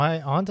My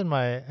aunt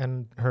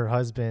and her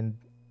husband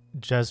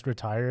just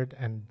retired,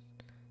 and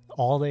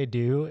all they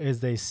do is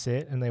they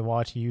sit and they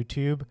watch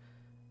YouTube,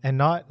 and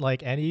not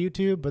like any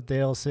YouTube, but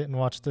they'll sit and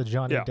watch the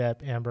Johnny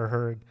Depp Amber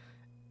Heard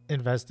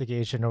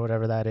investigation or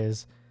whatever that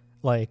is,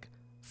 like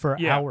for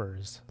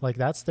hours. Like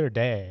that's their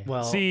day.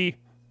 Well, see,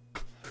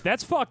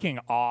 that's fucking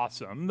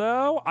awesome,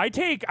 though. I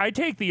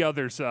take the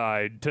other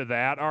side to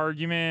that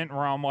argument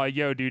where I'm like,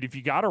 yo, dude, if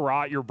you gotta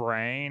rot your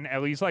brain,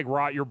 at least like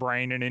rot your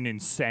brain in an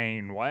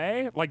insane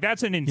way. Like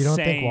that's an insane. You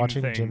don't think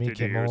watching thing Jimmy to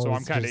Kimmel do, so is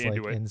I'm kind of just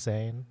into like it.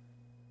 insane?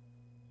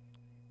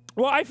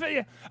 Well, I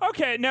feel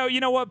okay. No, you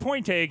know what?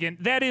 Point taken.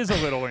 That is a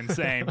little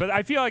insane, but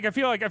I feel like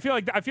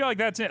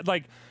that's it.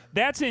 Like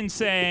that's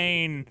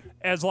insane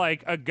as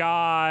like a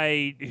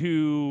guy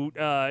who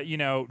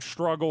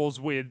struggles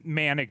with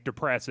manic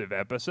depressive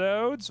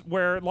episodes,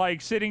 where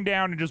like sitting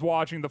down and just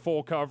watching the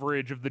full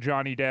coverage of the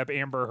Johnny Depp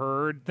Amber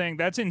Heard thing.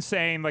 That's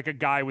insane. Like a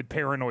guy with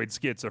paranoid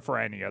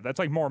schizophrenia. That's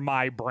like more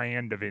my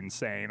brand of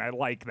insane. I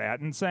like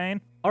that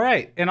insane. all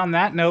right. And on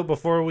that note,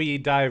 before we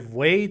dive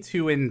way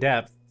too in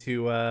depth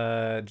to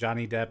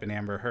Johnny Depp and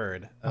Amber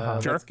Heard,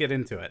 Sure. let's get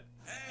into it.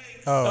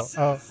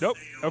 Nope.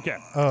 Okay.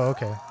 Oh,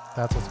 okay.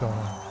 That's what's going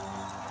on.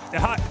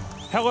 Hi.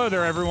 Hello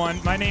there, everyone.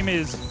 My name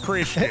is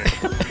Christian.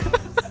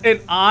 And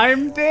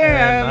I'm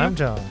Dan. And I'm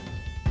John.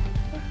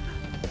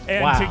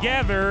 And Wow.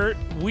 together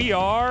we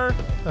are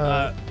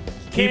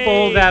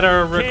People that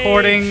are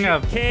recording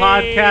a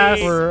podcast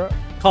For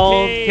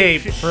called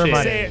Cape Shit. For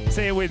money.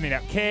 Say it with me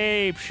now.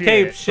 Cape shit.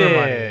 Cape For money.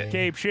 Shit.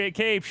 Cape shit.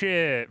 Cape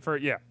shit. For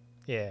yeah.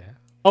 Yeah.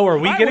 Oh, are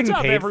we Hi, getting what's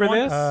up, paid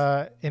everyone?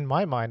 for this? In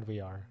my mind, we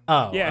are.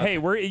 Oh, Yeah. okay. Hey,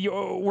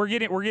 we're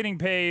getting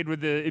paid with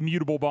the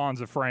immutable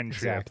bonds of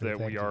friendship Exactly, that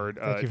thank we you. are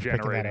Thank you for picking that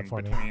up generating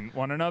for me. between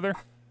one another.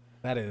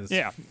 That is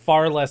Yeah.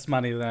 far less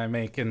money than I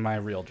make in my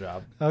real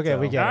job. Okay,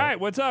 we get All it. right,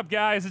 what's up,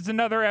 guys? It's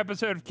another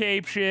episode of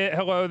Cape Shit.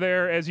 Hello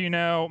there. As you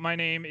know, my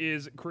name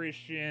is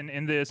Christian.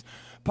 In this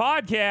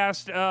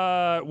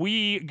podcast,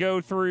 we go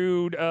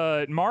through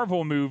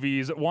Marvel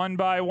movies one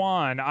by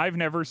one. I've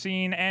never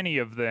seen any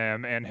of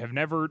them and have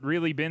never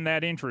really been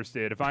that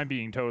interested, if I'm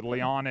being totally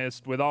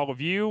honest with all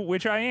of you,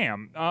 which I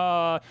am.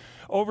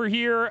 Over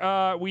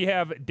here, we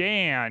have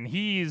Dan.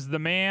 He's the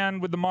man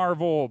with the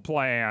Marvel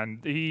plan.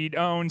 He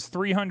owns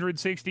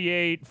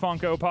 368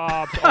 Funko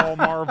Pops, all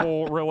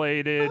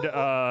Marvel-related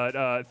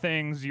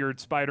things. Your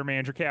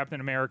Spider-Man, your Captain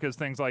Americas,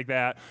 things like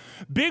that.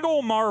 Big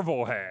old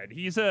Marvel head.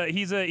 He's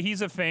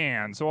a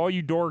fan. So all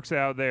you dorks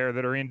out there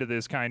that are into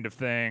this kind of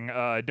thing,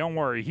 don't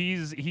worry.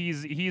 He's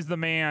the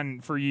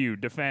man for you,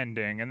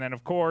 defending. And then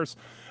of course,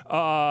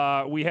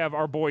 we have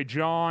our boy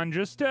John.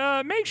 Just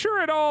make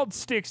sure it all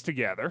sticks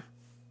together.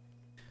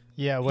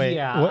 Yeah, wait.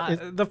 Yeah, what is,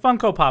 the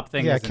Funko Pop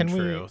thing yeah, isn't can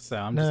true, we? so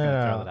I'm no, just going to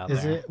no, throw no. that out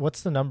Is there. it?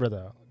 What's the number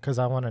though? Because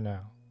I want to know.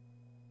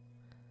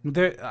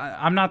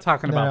 I'm not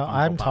talking about Funko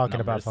I'm Pop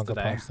talking about numbers Funko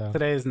today. Pops, though.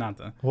 Today is not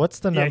the... What's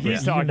the Yeah, number?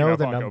 he's You talking know about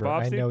the Funko number.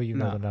 Pops, I dude. know you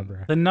know No. the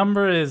number. The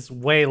number is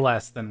way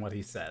less than what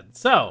he said.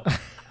 So,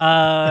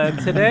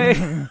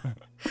 today...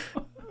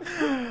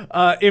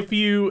 if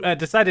you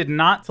decided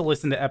not to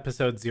listen to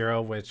episode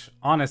 0, which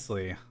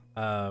honestly,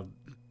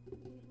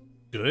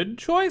 good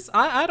choice.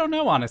 I don't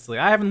know. Honestly,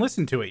 I haven't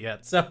listened to it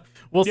yet, so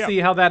we'll Yeah. see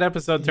how that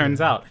episode turns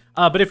out.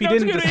 But if you No,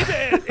 it's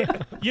didn't,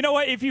 good. You know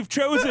what? If you've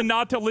chosen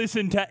not to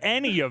listen to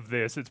any of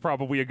this, it's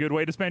probably a good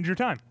way to spend your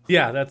time.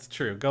 yeah, that's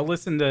true. Go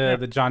listen to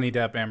the Johnny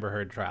Depp Amber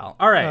Heard trial.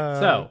 All right,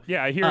 so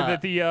Yeah, I hear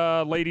that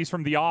the ladies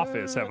from The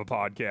Office have a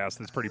podcast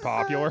that's pretty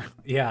popular.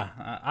 yeah,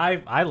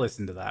 I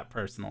listened to that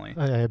personally.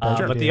 I bet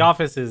you But do. The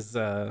Office is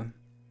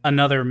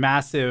another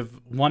massive,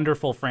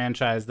 wonderful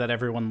franchise that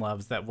everyone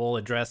loves that we'll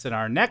address in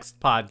our next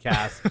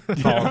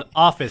podcast called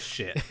Office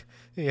Shit.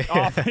 Yeah.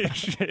 Office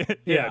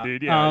shit. Yeah, Yeah.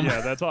 dude.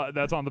 Yeah,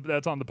 that's on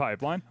the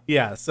pipeline.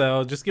 Yeah,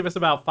 so just give us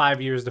about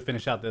 5 years to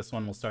finish out this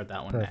one. We'll start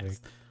that one Perfect.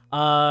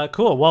 next.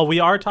 Cool. Well, we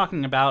are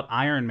talking about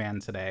Iron Man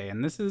today,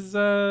 and this is,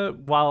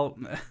 while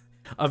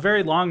a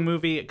very long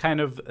movie, kind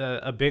of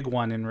a big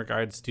one in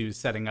regards to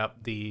setting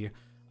up the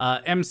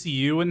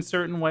MCU in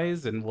certain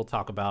ways, and we'll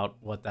talk about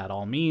what that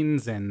all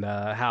means and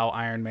how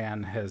Iron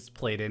Man has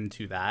played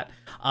into that.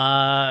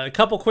 A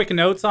couple quick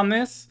notes on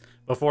this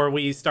before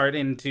we start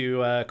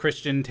into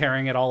Christian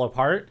tearing it all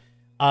apart.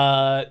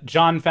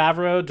 Jon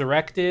Favreau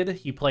directed.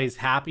 He plays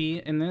Happy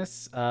in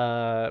this.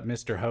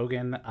 Mr.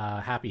 Hogan.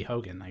 Happy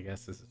Hogan, I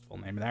guess is his full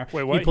name there.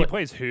 Wait, what? He pla-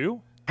 plays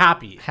who?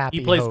 Happy. Happy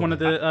He plays Hogan. one of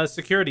the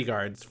security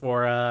guards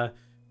for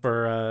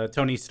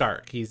Tony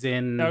Stark. He's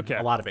in Okay.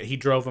 a lot of it. He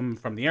drove him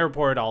from the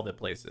airport, all the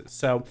places.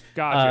 So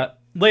Gotcha.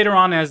 later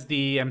on, as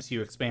the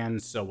MCU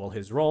expands, so will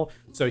his role.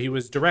 So he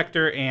was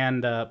director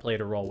and played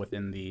a role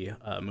within the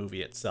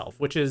movie itself,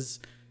 which is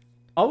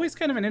always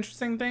kind of an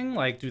interesting thing.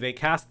 Like, do they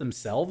cast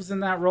themselves in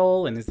that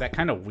role? And is that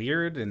kind of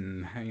weird?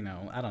 And,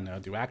 I don't know.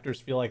 Do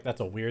actors feel like that's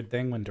a weird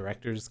thing when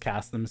directors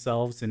cast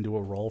themselves into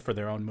a role for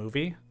their own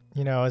movie?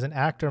 As an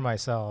actor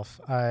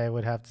myself, I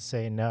would have to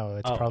say no.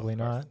 It's Oh, probably of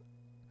course. not.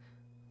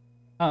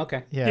 Oh,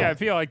 okay. Yeah. Yeah, I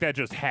feel like that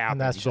just happens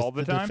and that's just all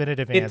the the time.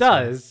 definitive It answer.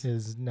 does.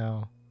 Is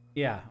no.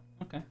 Yeah.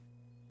 Okay.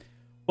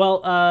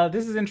 Well,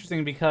 this is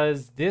interesting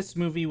because this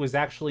movie was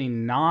actually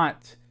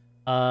not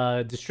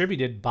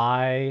distributed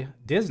by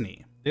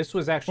Disney. This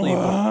was actually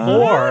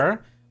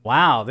before.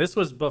 Wow, this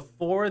was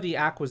before the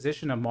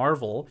acquisition of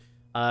Marvel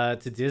to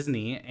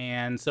Disney,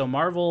 and so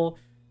Marvel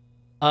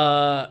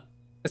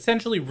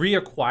essentially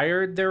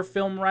reacquired their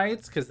film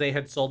rights because they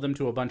had sold them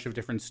to a bunch of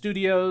different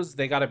studios.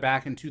 They got it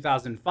back in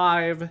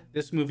 2005.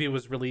 This movie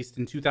was released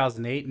in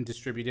 2008 and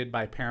distributed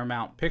by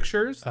Paramount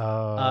Pictures.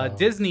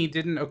 Disney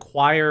didn't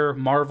acquire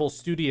Marvel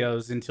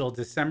Studios until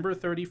December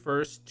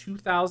 31st,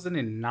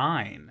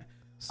 2009.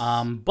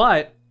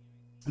 But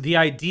the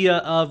idea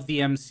of the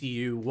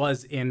MCU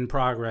was in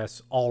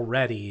progress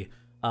already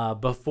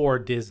before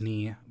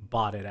Disney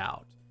bought it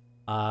out.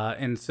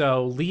 And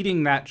so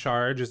leading that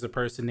charge is a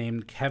person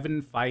named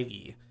Kevin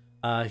Feige.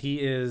 He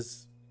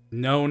is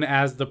known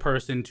as the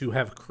person to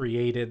have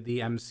created the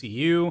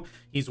MCU.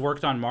 He's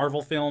worked on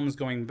Marvel films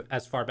going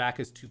as far back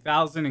as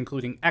 2000,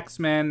 including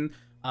X-Men,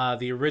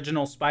 the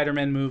original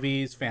Spider-Man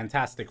movies,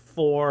 Fantastic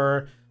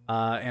Four,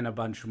 and a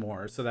bunch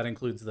more. So that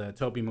includes the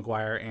Tobey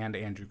Maguire and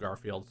Andrew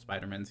Garfield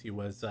Spider-Mans. He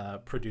was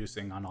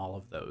producing on all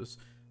of those.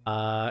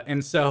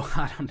 And so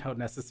I don't know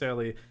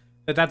necessarily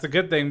that's a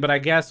good thing, but I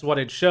guess what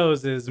it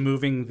shows is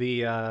moving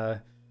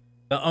the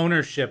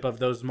ownership of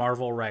those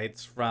Marvel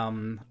rights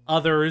from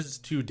others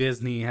to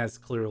Disney has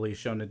clearly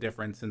shown a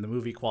difference in the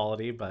movie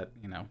quality. But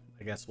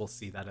I guess we'll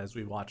see that as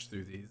we watch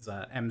through these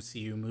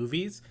MCU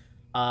movies.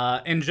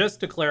 And just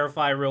to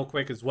clarify real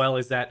quick as well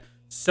is that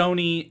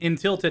Sony,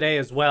 until today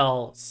as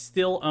well,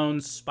 still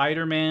owns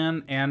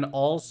Spider-Man and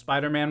all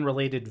Spider-Man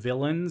related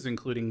villains,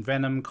 including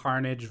Venom,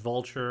 Carnage,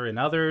 Vulture, and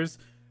others.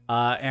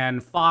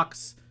 And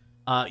Fox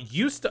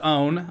used to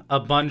own a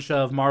bunch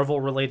of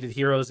Marvel-related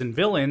heroes and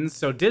villains,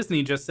 so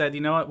Disney just said,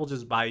 you know what, we'll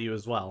just buy you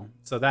as well.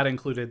 So that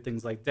included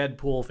things like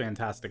Deadpool,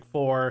 Fantastic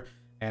Four,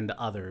 and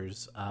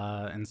others.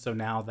 And so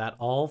now that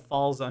all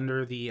falls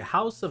under the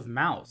House of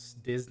Mouse,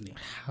 Disney.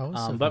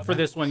 But for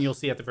this one, you'll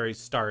see at the very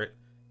start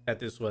that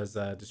this was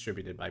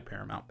distributed by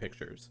Paramount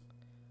Pictures.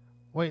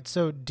 Wait,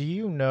 so do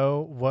you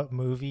know what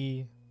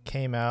movie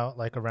came out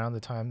like around the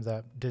time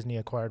that Disney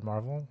acquired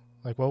Marvel?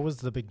 Like, what was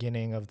the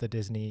beginning of the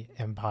Disney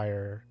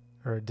empire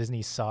or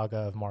Disney saga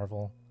of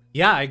Marvel?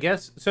 Yeah, I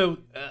guess. So,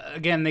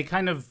 again, they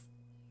kind of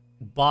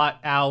bought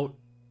out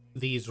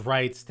these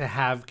rights to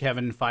have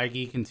Kevin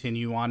Feige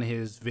continue on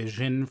his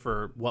vision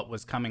for what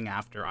was coming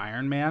after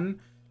Iron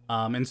Man.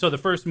 And so the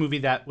first movie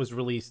that was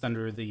released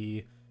under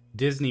the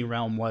Disney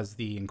realm was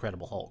The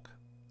Incredible Hulk.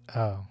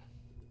 Oh.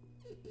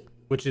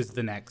 Which is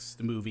the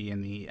next movie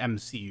in the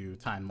MCU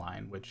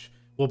timeline, which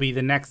will be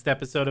the next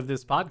episode of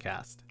this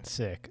podcast.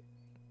 Sick.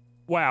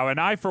 Wow, and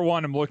I, for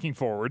one, am looking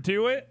forward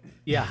to it.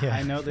 Yeah.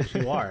 I know that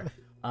you are.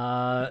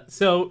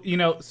 So,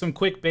 some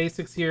quick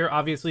basics here.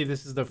 Obviously,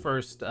 this is the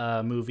first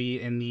movie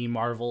in the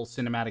Marvel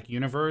Cinematic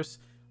Universe.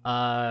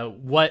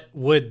 What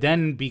would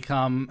then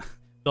become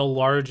the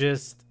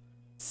largest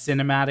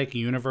cinematic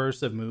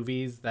universe of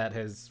movies that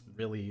has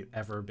really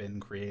ever been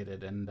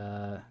created. And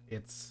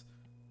it's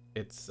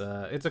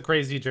a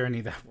crazy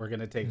journey that we're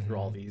going to take through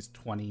all these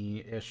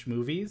 20-ish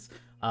movies.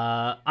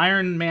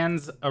 Iron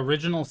Man's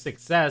original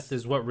success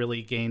is what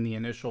really gained the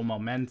initial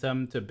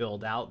momentum to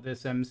build out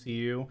this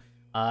MCU.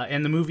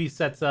 And the movie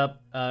sets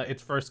up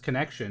its first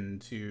connection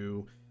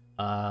to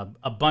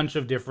a bunch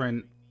of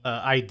different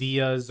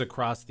ideas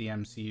across the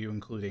MCU,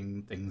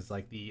 including things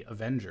like the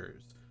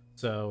Avengers.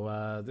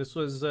 So this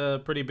was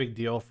a pretty big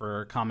deal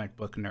for comic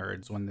book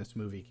nerds when this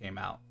movie came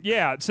out.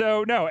 Yeah,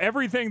 so no,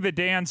 everything that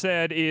Dan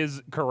said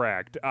is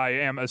correct. I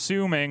am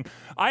assuming.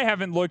 I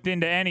haven't looked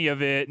into any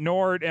of it,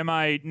 nor am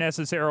I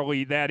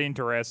necessarily that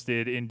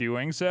interested in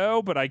doing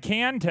so, but I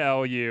can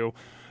tell you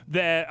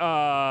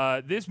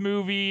that this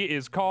movie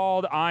is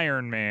called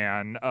Iron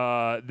Man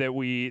that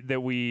we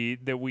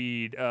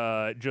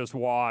just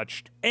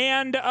watched.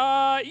 And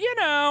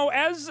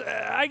as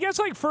I guess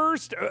like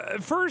first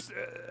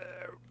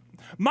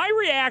my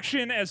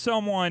reaction as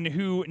someone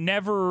who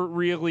never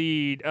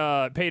really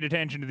paid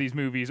attention to these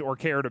movies or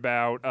cared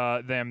about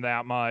them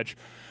that much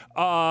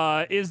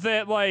is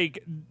that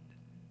like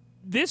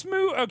this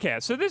movie. Okay,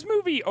 so this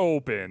movie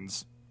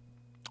opens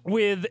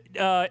with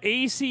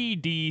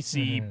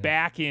AC/DC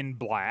Back in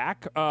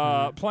Black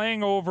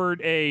playing over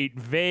a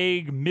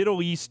vague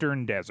Middle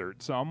Eastern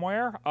desert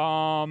somewhere.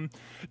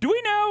 Do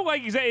we know,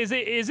 like, is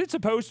it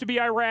supposed to be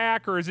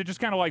Iraq, or is it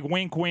just kind of like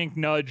wink, wink,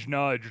 nudge,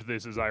 nudge,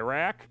 this is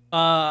Iraq?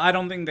 I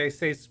don't think they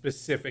say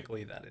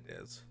specifically that it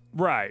is.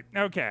 Right.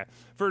 Okay.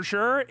 For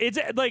sure. It's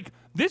like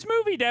this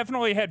movie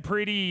definitely had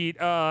pretty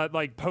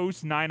like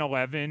post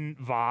 9/11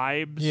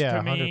 vibes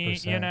to me,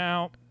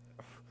 100%.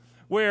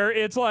 where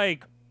it's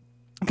like,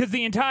 because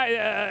the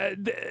entire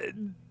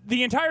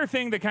the entire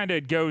thing that kind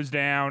of goes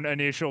down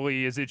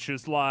initially is it's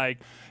just like,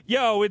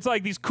 yo, it's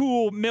like these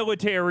cool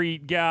military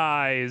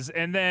guys,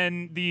 and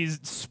then these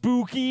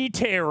spooky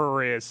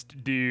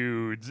terrorist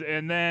dudes,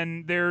 and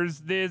then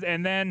there's this,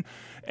 and then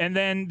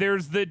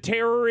there's the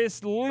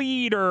terrorist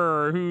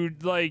leader who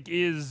like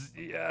is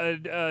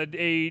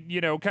a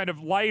you know, kind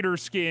of lighter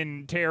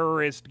skinned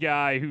terrorist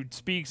guy who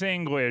speaks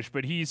English,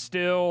 but he's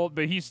still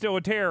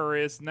a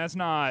terrorist, and that's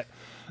not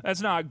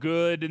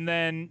good. And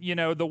then, you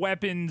know, the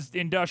weapons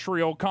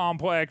industrial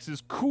complex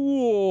is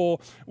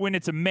cool when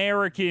it's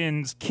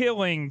Americans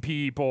killing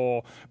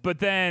people, but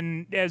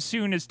then as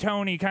soon as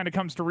Tony kind of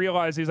comes to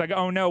realize, he's like,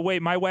 oh no,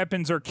 wait, my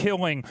weapons are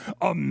killing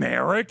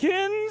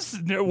Americans?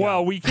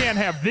 Well, we can't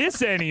have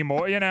this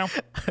anymore, you know?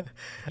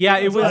 Yeah,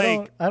 it was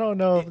I don't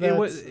know if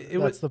it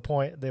that's the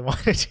point they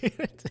wanted you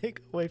to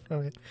take away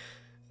from it.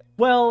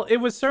 Well, it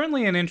was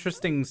certainly an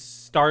interesting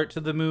start to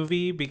the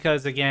movie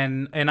because,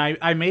 again, and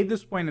I made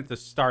this point at the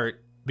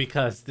start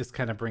because this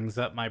kind of brings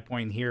up my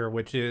point here,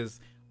 which is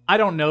I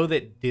don't know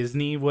that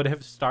Disney would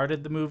have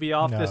started the movie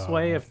off this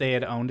way if they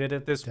had owned it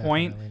at this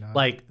point. Not.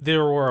 Like,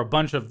 there were a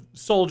bunch of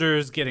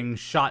soldiers getting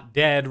shot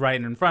dead right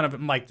in front of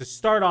him. Like, to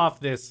start off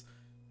this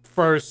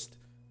first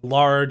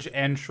large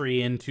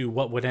entry into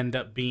what would end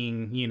up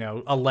being, you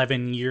know,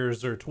 11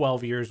 years or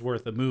 12 years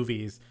worth of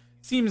movies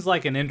seems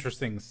like an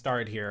interesting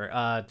start here,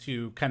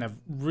 to kind of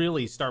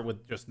really start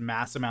with just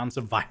mass amounts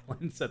of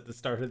violence at the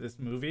start of this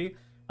movie.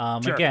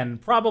 Sure. Again,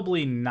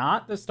 probably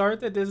not the start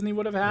that Disney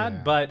would have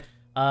had, but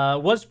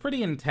was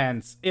pretty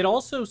intense. It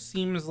also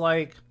seems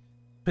like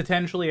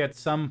potentially at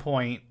some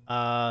point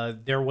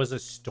there was a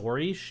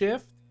story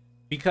shift,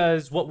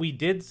 because what we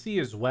did see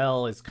as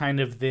well is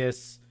kind of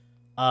this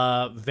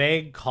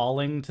vague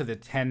calling to the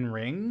 10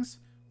 rings,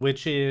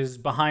 which is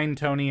behind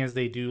Tony as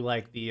they do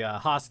like the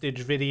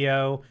hostage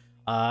video.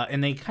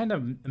 And they kind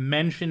of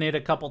mention it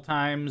a couple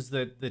times,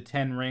 that the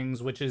 10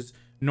 rings, which is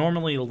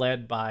normally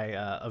led by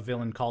a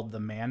villain called the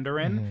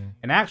Mandarin. Mm-hmm.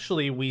 And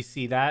actually, we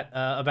see that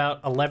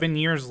about 11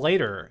 years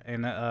later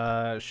in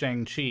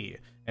Shang-Chi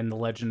and the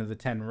Legend of the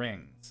Ten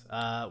Rings.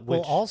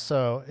 Well,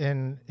 also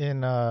in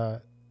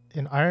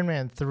Iron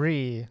Man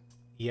 3,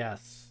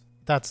 yes,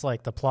 that's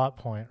like the plot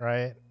point,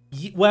 right?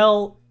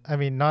 Well, I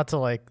mean, not to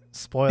like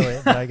spoil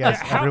it, but I guess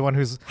everyone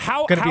who's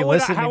going to be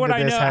listening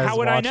to this has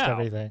watched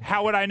everything.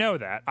 How would I know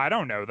that? I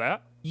don't know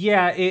that.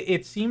 yeah,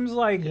 it seems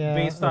like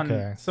based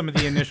on some of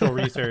the initial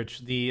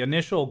research, the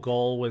initial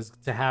goal was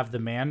to have the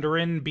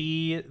Mandarin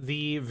be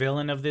the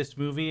villain of this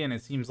movie, and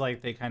it seems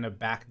like they kind of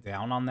backed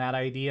down on that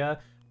idea,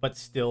 but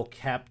still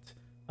kept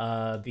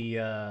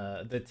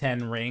the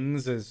 10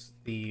 rings as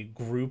the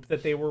group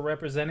that they were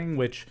representing,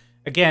 which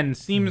again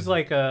seems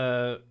like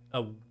a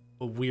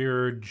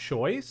weird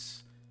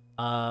choice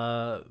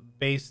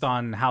based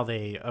on how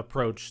they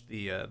approached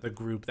the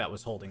group that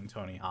was holding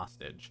Tony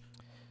hostage.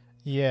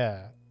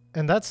 Yeah.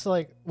 And that's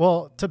like,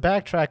 well, to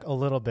backtrack a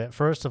little bit,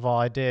 first of all,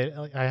 I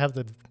have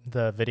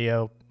the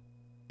video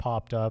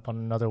popped up on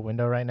another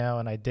window right now,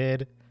 and I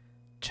did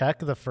check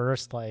the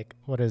first, like,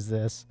 what is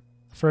this?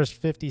 First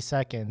 50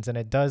 seconds, and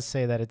it does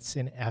say that it's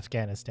in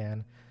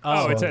Afghanistan.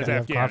 Oh, so it says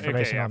Afghanistan.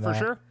 Okay, yeah, for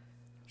sure.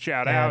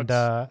 Shout out.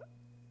 And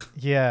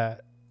yeah,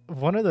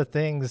 one of the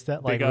things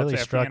that like really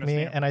struck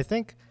me, and I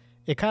think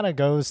it kind of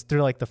goes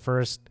through like the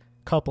first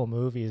couple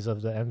movies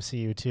of the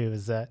MCU too,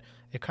 is that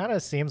it kind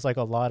of seems like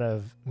a lot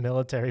of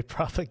military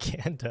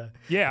propaganda.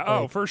 Yeah,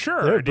 like, for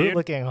sure. They're dude.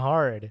 bootlicking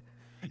hard.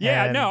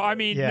 Yeah, and, no, I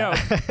mean, yeah.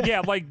 no,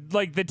 yeah, like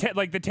the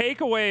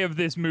takeaway of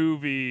this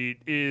movie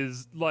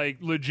is like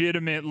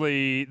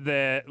legitimately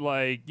that,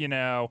 like, you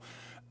know,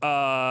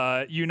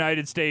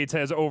 United States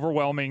has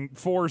overwhelming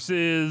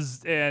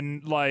forces,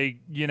 and like,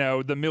 you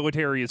know, the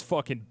military is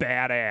fucking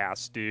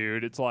badass,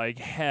 dude. It's like,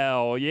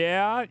 hell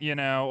yeah, you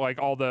know, like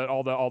all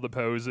the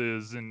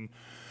poses and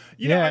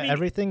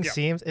everything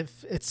seems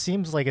it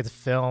seems like it's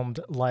filmed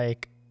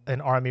like an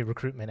army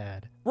recruitment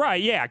ad.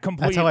 Right, yeah,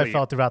 completely. That's how I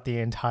felt throughout the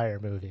entire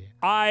movie.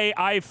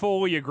 I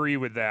fully agree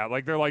with that.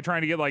 Like, they're like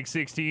trying to get like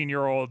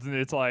 16-year-olds, and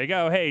it's like,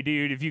 oh, hey,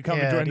 dude, if you come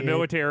and join the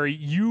military,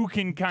 you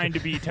can kind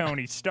of be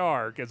Tony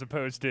Stark, as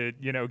opposed to,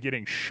 you know,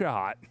 getting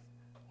shot.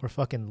 We're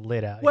fucking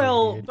lit out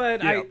well, here, dude.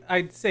 but yeah.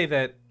 I'd say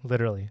that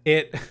literally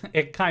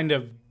it kind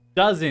of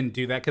doesn't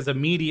do that, because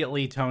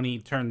immediately Tony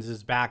turns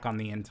his back on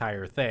the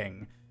entire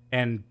thing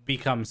and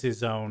becomes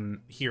his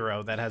own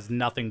hero that has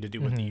nothing to do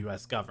with the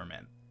U.S.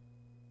 government.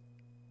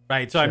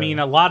 Right, so sure. I mean,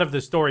 a lot of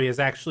the story is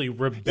actually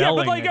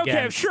rebelling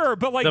against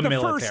but like the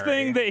first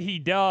thing that he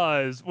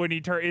does when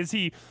he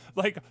he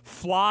like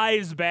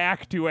flies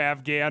back to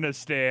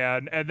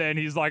Afghanistan, and then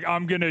he's like,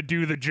 I'm gonna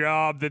do the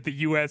job that the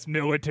U.S.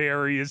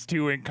 military is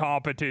too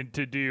incompetent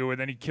to do,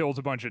 and then he kills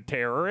a bunch of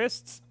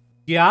terrorists.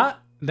 Yeah,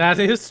 That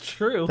is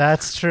true.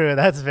 That's true.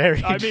 That's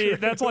very I true. mean,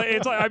 that's like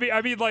it's like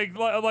I mean like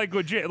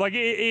legit. Like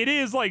it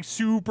is like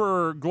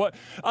super.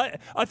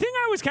 A thing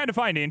I always kind of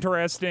find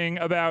interesting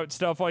about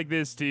stuff like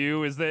this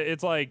too is that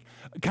it's like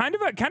kind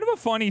of a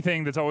funny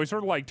thing that's always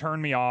sort of like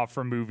turned me off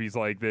from movies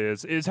like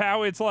this is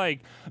how it's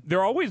like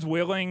they're always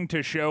willing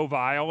to show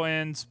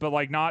violence, but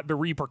like not the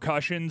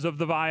repercussions of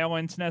the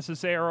violence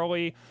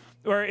necessarily.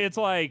 Or it's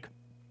like.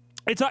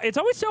 It's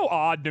always so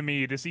odd to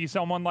me to see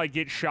someone like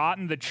get shot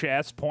in the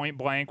chest point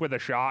blank with a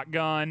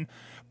shotgun,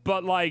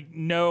 but like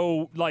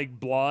no like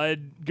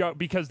blood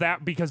because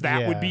that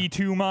would be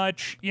too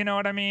much. You know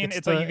what I mean?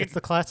 It's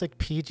the classic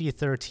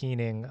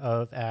PG-13ing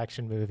of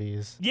action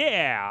movies.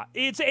 Yeah,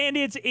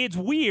 it's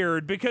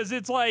weird because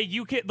it's like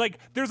you can like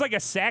there's like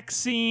a sex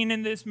scene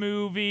in this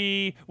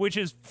movie which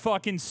is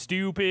fucking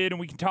stupid,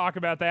 and we can talk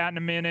about that in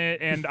a minute,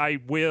 and I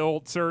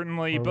will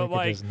certainly, Or but we could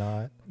like just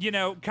not. you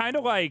know, kind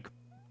of like.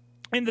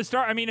 In the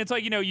start, I mean, it's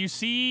like, you know, you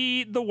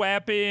see the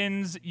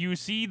weapons, you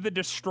see the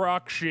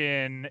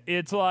destruction.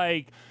 It's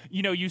like,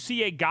 you know, you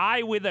see a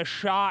guy with a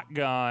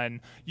shotgun.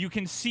 You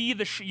can see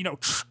the,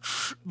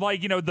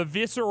 like, you know, the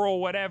visceral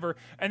whatever.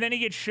 And then he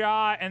gets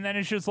shot, and then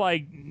it's just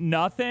like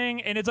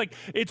nothing. And it's like,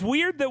 it's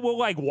weird that we'll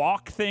like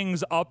walk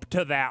things up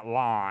to that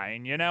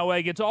line, you know,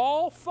 like it's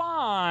all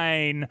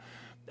fine.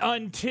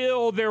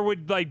 Until there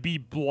would like be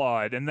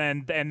blood, and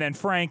then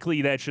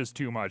frankly that's just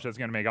too much. That's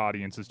gonna make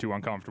audiences too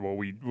uncomfortable.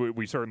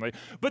 We certainly,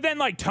 but then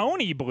like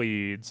Tony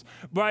bleeds,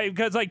 right?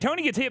 Because like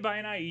Tony gets hit by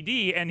an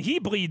IED and he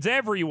bleeds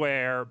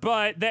everywhere,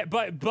 but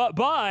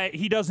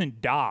he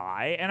doesn't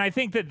die, and I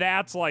think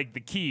that's like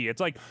the key. It's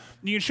like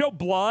you can show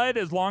blood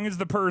as long as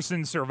the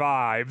person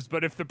survives,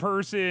 but if the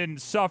person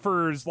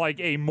suffers like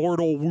a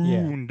mortal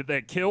wound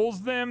that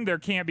kills them, there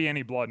can't be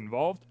any blood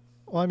involved.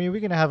 Well, I mean, we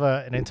can have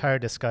an entire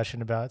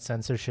discussion about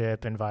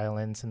censorship and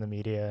violence in the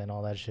media and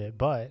all that shit,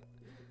 but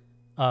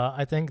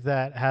I think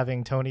that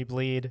having Tony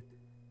bleed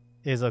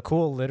is a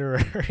cool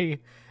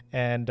literary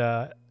and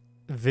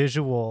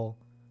visual,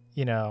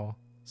 you know,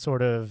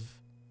 sort of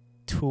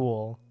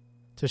tool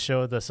to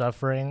show the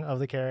suffering of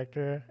the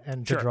character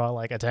and to draw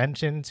like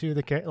attention to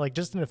the character, like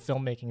just in a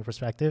filmmaking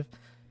perspective.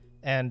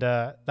 And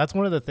that's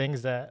one of the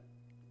things that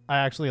I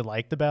actually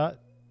liked about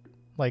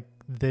like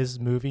this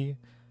movie.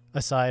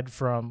 Aside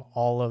from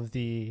all of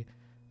the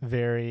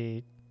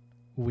very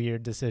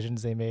weird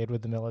decisions they made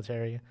with the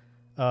military,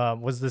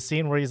 was the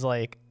scene where he's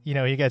like, you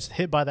know, he gets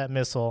hit by that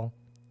missile,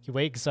 he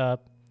wakes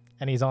up,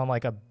 and he's on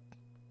like a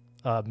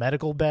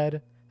medical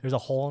bed. There's a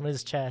hole in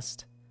his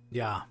chest.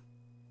 Yeah.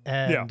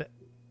 And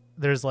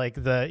there's like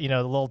the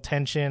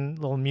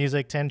little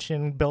music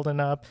tension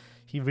building up.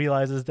 He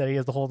realizes that he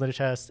has the hole in his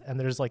chest, and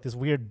there's like this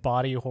weird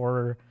body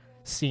horror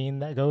scene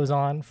that goes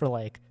on for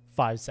like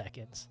 5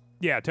 seconds.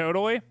 Yeah,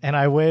 totally. And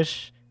I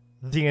wish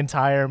the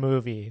entire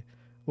movie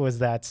was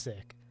that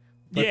sick.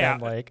 But then,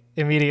 like,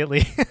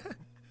 immediately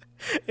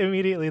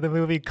the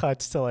movie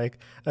cuts to, like,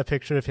 a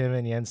picture of him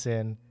and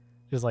Jensen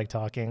just, like,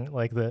 talking.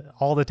 Like,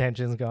 all the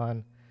tension's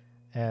gone.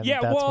 And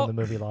that's when the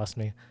movie lost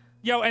me.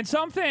 Yo, and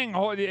something,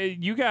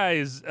 you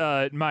guys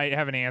might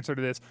have an answer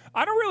to this.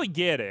 I don't really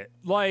get it.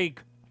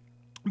 Like,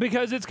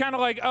 because it's kind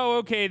of like, oh,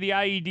 okay, the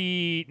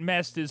IED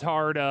messed his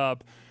heart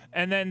up.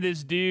 And then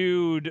this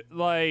dude,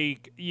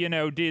 like, you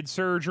know, did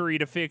surgery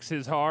to fix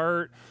his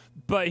heart,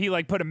 but he,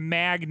 like, put a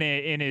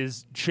magnet in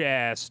his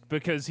chest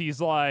because he's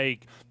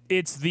like,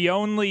 it's the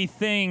only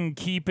thing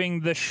keeping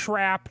the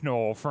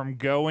shrapnel from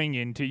going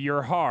into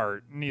your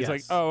heart. And he's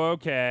like, oh,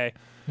 okay.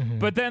 Mm-hmm.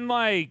 But then,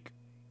 like,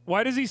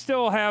 why does he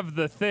still have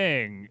the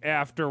thing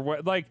after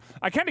what? Like,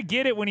 I kind of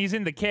get it when he's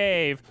in the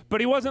cave,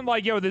 but he wasn't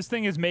like, yo, this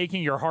thing is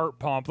making your heart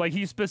pump. Like,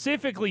 he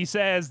specifically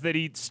says that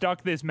he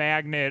stuck this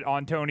magnet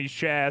on Tony's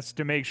chest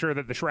to make sure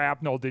that the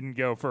shrapnel didn't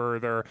go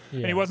further.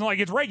 Yeah. And he wasn't like,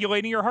 it's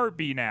regulating your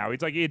heartbeat now.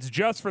 He's like, it's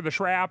just for the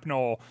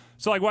shrapnel.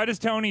 So, like, why does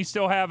Tony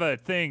still have a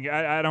thing?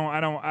 I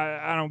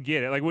don't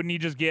get it. Like, wouldn't he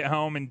just get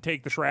home and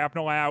take the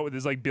shrapnel out with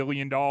his like $1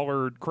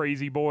 billion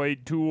crazy boy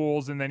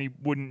tools, and then he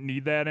wouldn't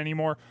need that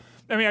anymore?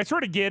 I mean, I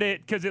sort of get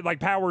it because it like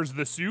powers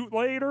the suit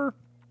later,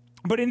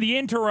 but in the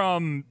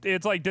interim,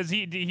 it's like, does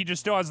he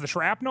just still has the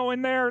shrapnel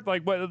in there?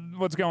 Like,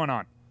 what's going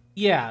on?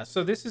 Yeah,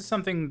 so this is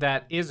something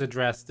that is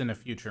addressed in a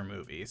future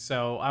movie.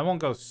 So I won't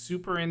go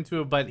super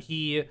into it, but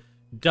he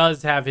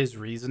does have his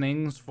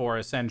reasonings for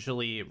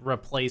essentially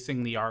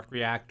replacing the arc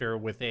reactor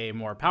with a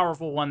more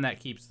powerful one that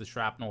keeps the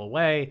shrapnel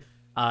away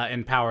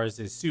and powers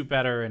his suit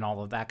better and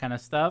all of that kind of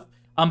stuff.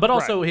 But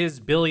also his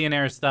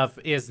billionaire stuff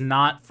is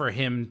not for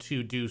him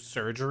to do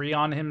surgery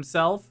on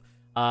himself.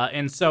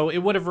 And so it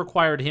would have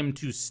required him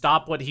to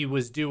stop what he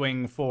was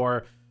doing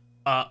for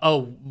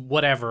a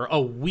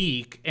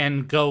week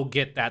and go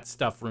get that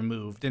stuff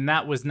removed. And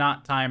that was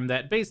not time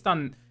that, based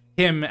on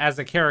him as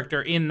a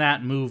character in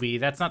that movie,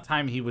 that's not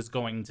time he was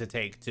going to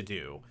take to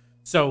do.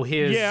 So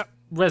his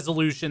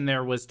resolution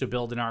there was to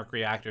build an arc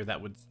reactor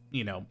that would,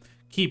 you know,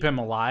 keep him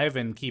alive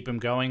and keep him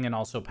going and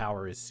also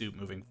power his suit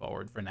moving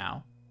forward for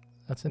now.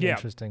 That's an Yeah.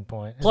 interesting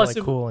point. It's Plus like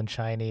it- cool and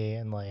shiny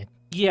and like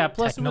Yeah,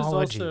 plus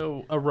technology. it was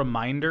also a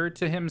reminder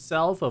to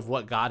himself of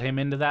what got him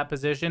into that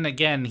position.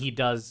 Again, he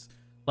does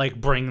like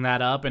bring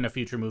that up in a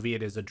future movie.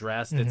 It is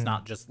addressed. It's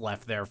not just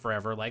left there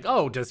forever. Like,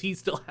 oh, does he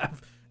still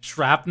have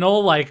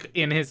shrapnel like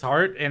in his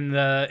heart in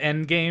the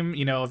Endgame,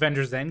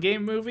 Avengers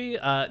Endgame movie?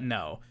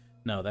 No,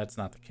 that's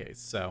not the case.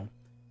 So,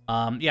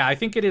 yeah, I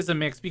think it is a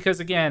mix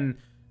because again,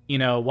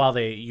 while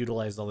they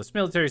utilized all this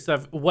military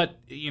stuff, what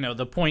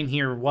the point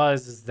here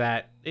was is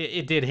that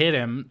it did hit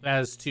him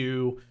as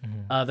to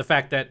the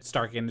fact that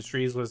Stark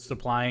Industries was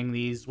supplying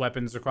these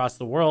weapons across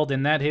the world,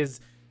 and that his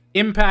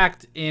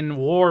impact in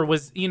war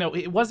was,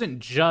 it wasn't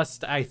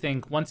just, I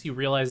think, once he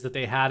realized that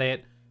they had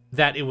it,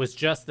 that it was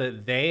just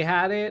that they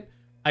had it.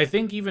 I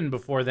think even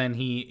before then,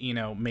 he,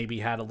 maybe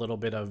had a little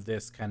bit of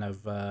this kind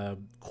of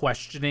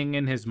questioning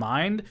in his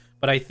mind.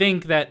 But I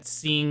think that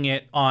seeing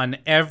it on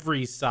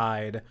every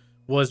side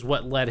was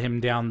what led him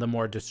down the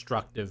more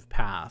destructive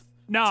path.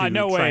 Nah,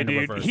 no way, trying to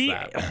dude. reverse He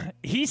that.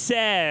 he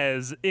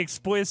says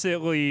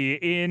explicitly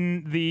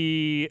in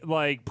the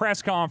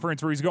press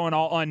conference where he's going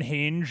all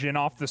unhinged and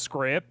off the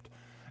script,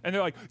 and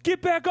they're like,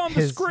 "Get back on the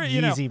his script,"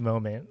 Yeezy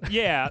moment.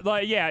 Yeah,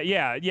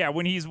 yeah.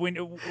 When he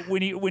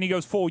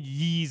goes full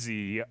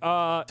Yeezy,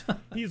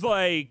 he's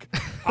like,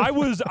 I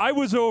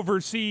was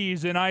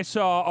overseas and I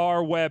saw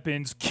our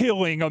weapons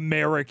killing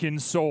American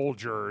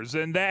soldiers,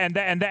 and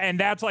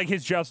that's like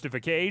his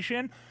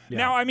justification. Yeah.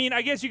 Now, I mean,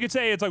 I guess you could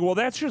say it's like, well,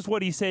 that's just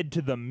what he said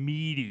to the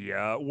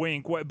media,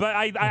 wink. But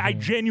I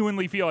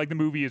genuinely feel like the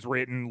movie is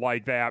written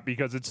like that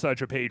because it's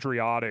such a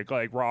patriotic,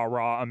 like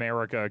rah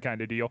America kind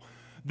of deal.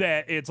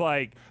 That it's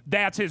like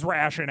that's his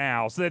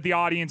rationale, so that the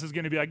audience is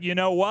going to be like, you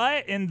know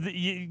what? And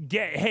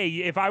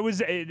hey, if I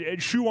was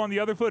shoe on the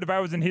other foot, if I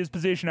was in his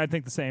position, I'd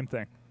think the same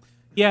thing.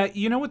 Yeah,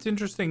 what's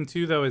interesting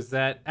too, though, is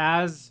that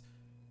as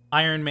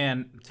Iron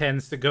Man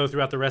tends to go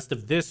throughout the rest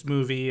of this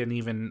movie and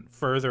even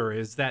further,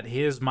 is that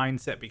his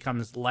mindset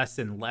becomes less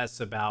and less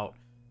about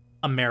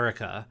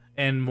America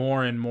and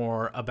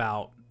more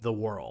about the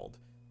world.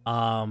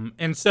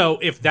 And so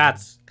if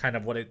that's kind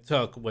of what it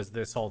took, was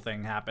this whole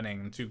thing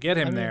happening to get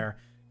him there,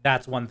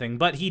 that's one thing.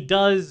 But he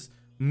does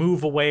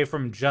move away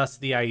from just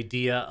the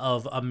idea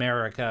of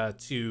America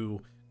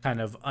to kind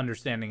of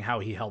understanding how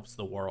he helps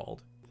the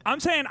world. I'm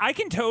saying I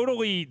can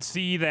totally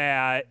see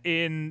that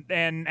and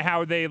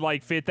how they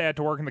fit that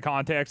to work in the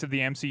context of the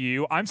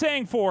MCU. I'm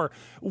saying for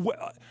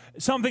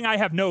something I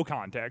have no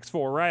context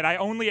for, right? I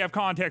only have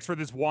context for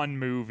this one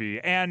movie,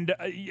 and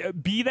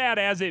be that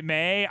as it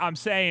may, I'm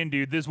saying,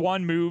 dude, this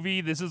one movie,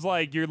 this is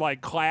your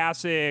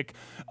classic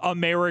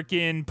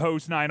American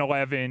post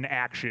 9/11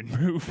 action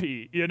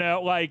movie,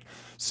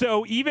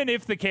 so even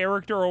if the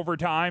character over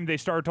time they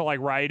start to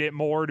write it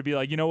more to be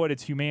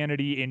it's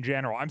humanity in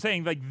general. I'm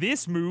saying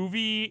this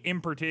movie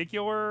in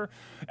particular,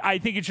 I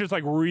think it's just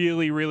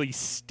really, really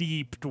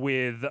steeped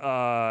with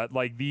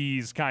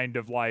these kind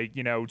of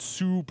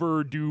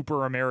super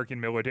duper American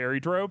military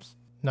tropes.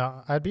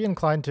 No, I'd be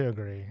inclined to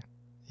agree.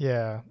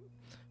 Yeah.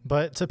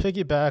 But to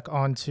piggyback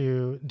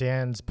onto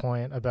Dan's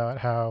point about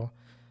how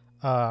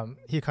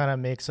he kind of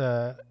makes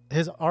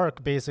his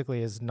arc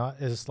basically is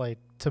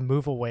to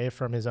move away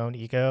from his own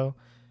ego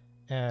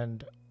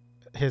and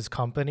his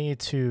company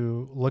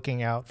to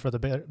looking out for the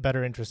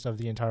better interest of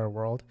the entire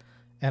world.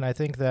 And I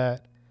think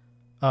that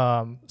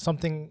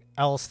something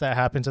else that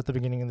happens at the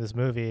beginning of this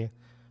movie,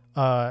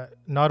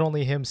 not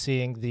only him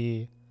seeing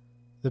the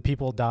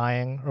people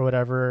dying or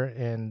whatever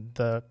and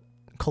the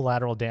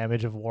collateral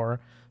damage of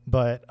war,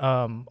 but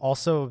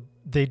also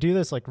they do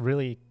this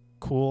really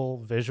cool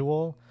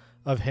visual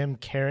of him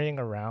carrying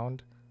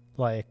around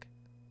the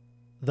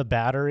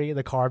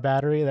car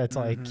battery that's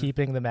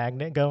keeping the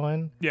magnet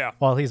going. Yeah.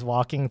 While he's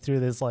walking through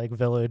this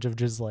village of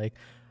just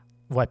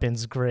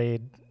weapons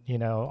grade,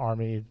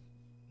 army,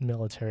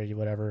 military,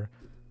 whatever,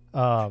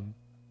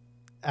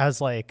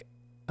 as a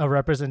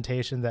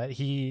representation that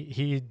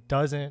he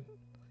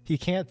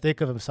can't think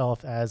of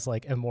himself as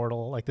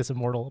immortal, this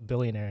immortal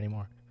billionaire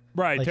anymore.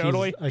 Right,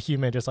 totally. He's a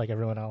human just like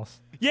everyone else.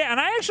 Yeah, and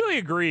I actually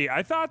agree.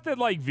 I thought that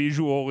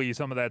visually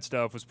some of that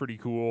stuff was pretty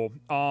cool.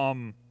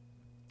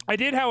 I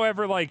did,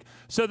 however,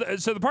 so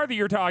the part that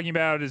you're talking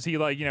about is he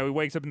he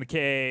wakes up in the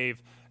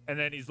cave and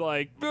then he's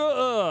ugh,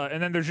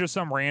 and then there's just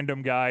some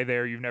random guy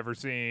there you've never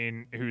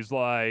seen who's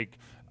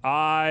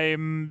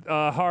I'm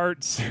a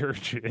heart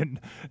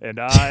surgeon, and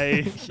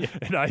I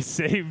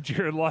saved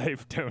your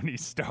life, Tony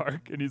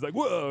Stark. And he's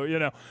whoa,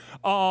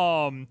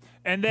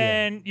 And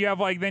then you have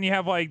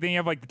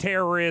the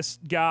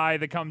terrorist guy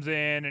that comes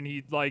in, and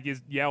he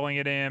is yelling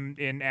at him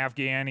in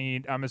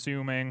Afghani, I'm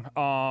assuming.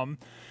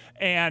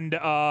 And the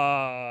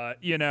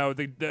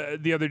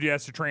other dude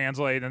has to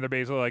translate, and they're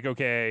basically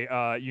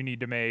okay, you need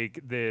to make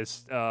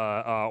this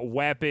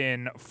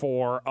weapon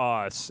for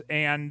us.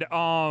 And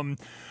I'm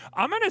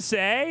gonna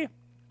say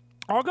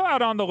I'll go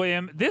out on the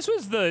limb. This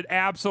was the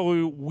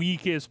absolute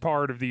weakest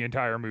part of the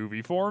entire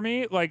movie for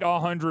me, like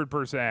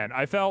 100%.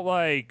 I felt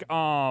like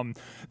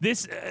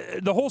this,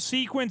 the whole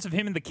sequence of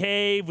him in the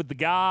cave with the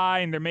guy,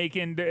 and they're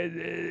making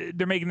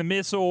the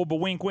missile, but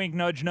wink, wink,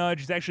 nudge, nudge.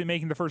 He's actually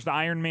making the first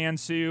Iron Man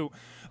suit.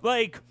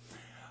 Like,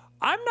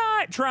 I'm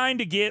not trying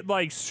to get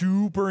like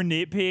super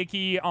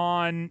nitpicky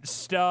on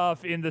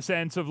stuff in the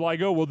sense of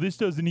like, oh, well, this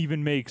doesn't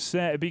even make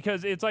sense,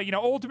 because it's like,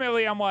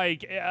 ultimately I'm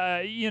like,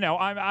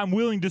 I'm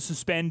willing to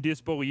suspend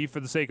disbelief for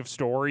the sake of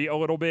story a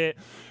little bit,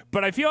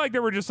 but I feel like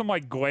there were just some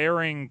like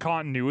glaring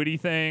continuity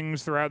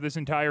things throughout this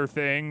entire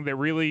thing that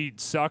really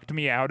sucked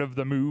me out of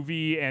the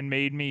movie and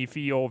made me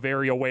feel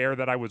very aware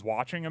that I was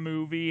watching a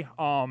movie.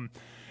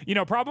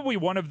 Probably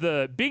one of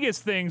the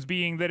biggest things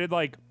being that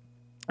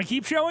I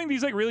keep showing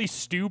these like really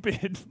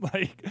stupid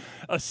like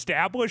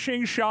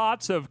establishing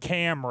shots of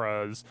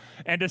cameras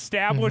and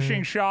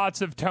establishing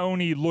shots of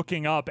Tony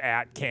looking up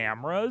at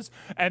cameras,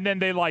 and then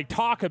they like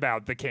talk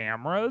about the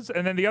cameras,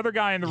 and then the other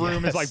guy in the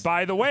room is like,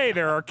 by the way,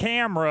 there are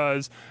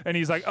cameras, and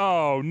he's like,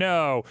 oh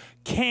no,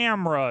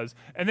 cameras,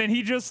 and then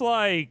he just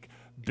like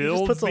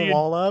builds, he just puts a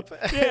wall up.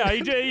 Yeah,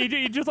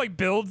 he just like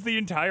builds the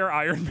entire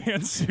Iron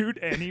Man suit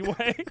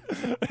anyway.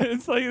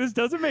 It's like, this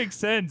doesn't make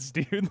sense,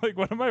 dude. Like,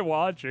 what am I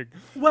watching?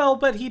 Well,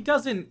 but he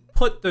doesn't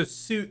put the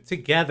suit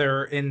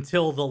together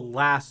until the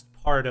last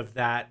part of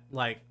that,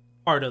 like,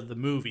 part of the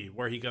movie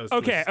where he goes to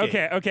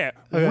escape. Okay.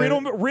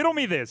 Riddle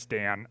me this,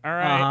 Dan. All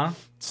right. Uh-huh.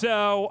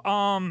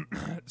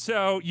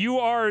 So you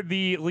are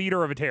the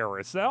leader of a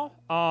terrorist cell.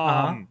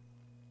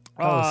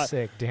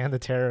 Sick. Dan the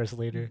terrorist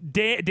leader.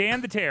 Dan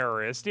the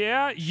terrorist,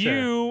 yeah. Sure.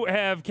 You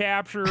have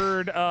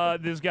captured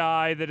this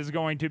guy that is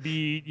going to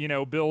be,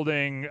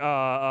 building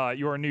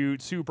your new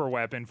super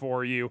weapon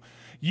for you.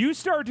 You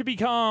start to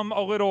become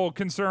a little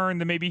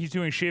concerned that maybe he's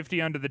doing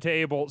shifty under the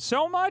table,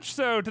 so much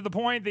so to the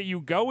point that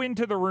you go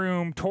into the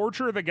room,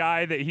 torture the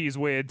guy that he's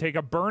with, take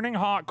a burning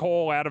hot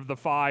coal out of the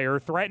fire,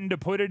 threaten to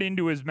put it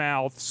into his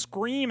mouth,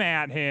 scream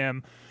at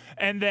him,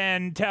 and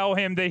then tell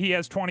him that he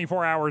has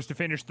 24 hours to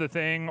finish the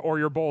thing or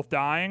you're both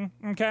dying,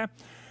 okay?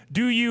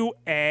 Do you,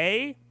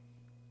 A,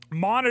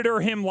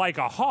 monitor him like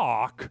a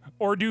hawk,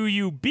 or do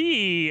you,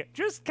 B,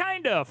 just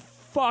kind of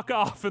fuck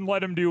off and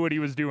let him do what he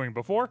was doing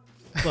before?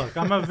 Look,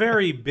 I'm a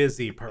very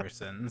busy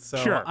person, so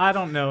Sure. I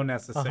don't know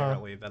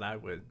necessarily that I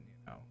would,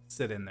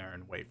 sit in there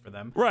and wait for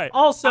them. Right.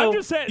 Also, I'm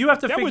just saying, you have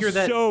to that figure was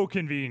that... so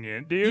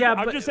convenient, dude. Yeah,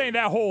 I'm but- just saying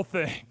that whole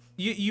thing.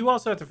 You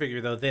also have to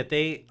figure, though, that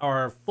they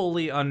are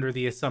fully under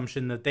the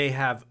assumption that they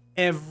have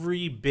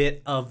every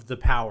bit of the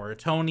power.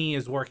 Tony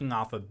is working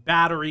off a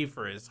battery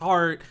for his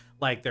heart,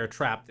 like they're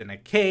trapped in a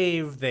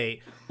cave.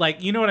 They,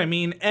 like, you know what I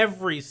mean?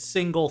 Every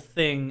single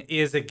thing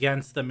is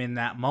against them in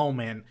that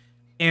moment.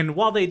 And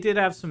while they did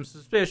have some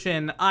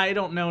suspicion, I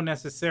don't know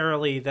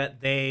necessarily that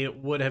they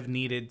would have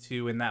needed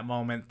to, in that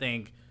moment,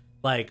 think,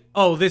 like,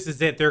 oh, this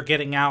is it. They're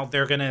getting out.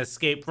 They're going to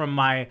escape from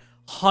my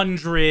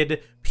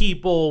 100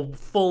 people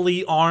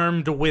fully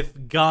armed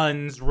with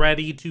guns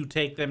ready to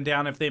take them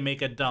down if they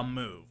make a dumb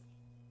move.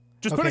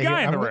 Just put a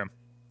guy in the room.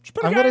 Just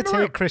put a I'm guy going in to the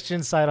room. take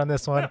Christian's side on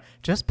this one. Yeah.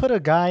 Just put a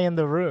guy in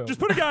the room. Just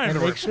put a guy in and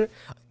the room. make sure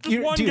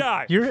Just one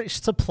guy. You're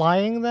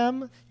supplying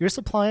them. You're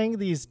supplying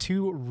these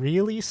two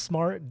really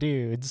smart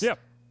dudes Yep.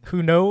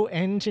 who know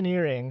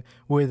engineering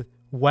with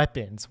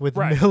weapons, with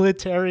Right.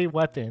 military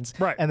weapons.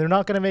 Right. And they're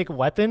not going to make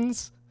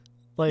weapons?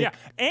 Like, Yeah,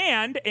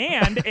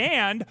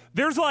 and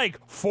there's like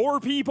 4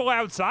 people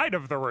outside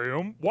of the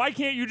room. Why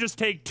can't you just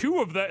take 2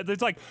 of them?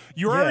 It's like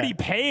you're Yeah. already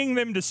paying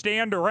them to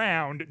stand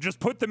around. Just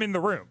put them in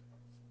the room.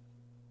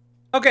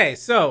 Okay,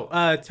 so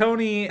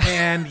Tony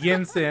and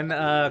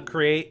Yinsen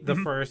create the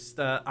first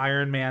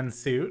Iron Man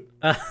suit,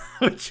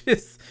 which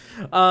is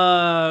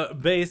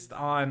based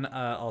on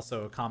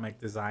also a comic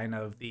design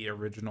of the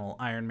original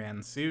Iron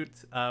Man suit,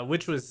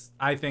 which was,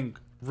 I think,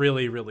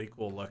 really, really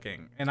cool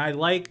looking. And I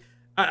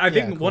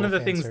think cool one of the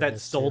fan things that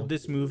service, sold too.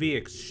 this movie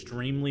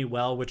extremely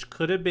well, which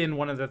could have been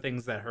one of the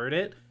things that hurt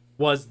it,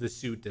 was the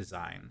suit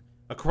design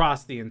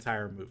across the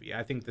entire movie.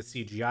 I think the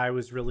CGI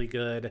was really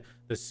good.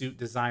 The suit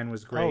design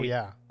was great. Oh,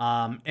 yeah.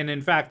 And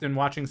in fact, in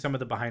watching some of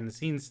the behind the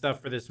scenes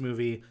stuff for this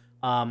movie,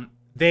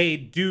 they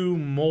do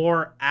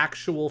more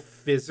actual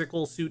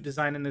physical suit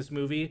design in this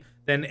movie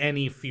than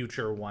any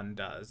future one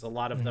does. A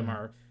lot of them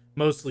are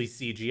mostly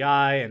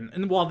CGI.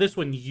 And while this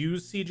one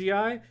used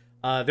CGI,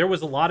 there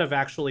was a lot of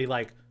actually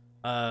like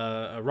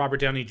Robert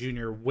Downey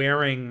Jr.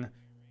 wearing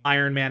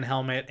Iron Man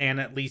helmet and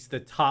at least the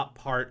top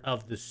part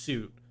of the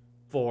suit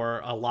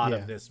for a lot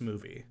of this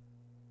movie.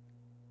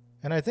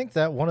 And I think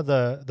that one of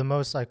the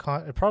most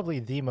iconic, probably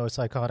the most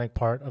iconic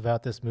part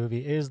about this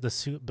movie is the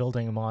suit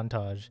building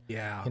montage.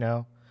 Yeah. You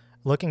know,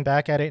 looking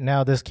back at it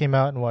now, this came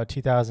out in what,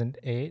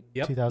 2008,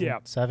 Yep.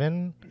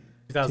 2007,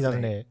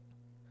 2008.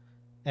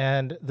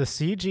 And the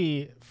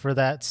CG for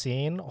that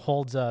scene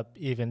holds up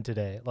even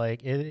today.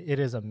 Like it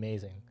is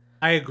amazing.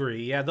 I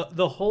agree. Yeah,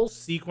 the whole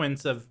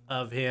sequence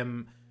of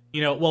him,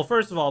 well,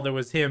 first of all, there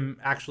was him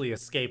actually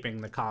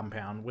escaping the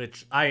compound,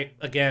 which I,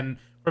 again,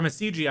 from a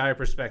CGI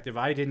perspective,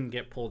 I didn't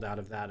get pulled out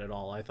of that at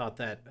all. I thought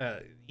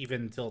that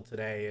even till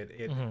today,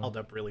 it held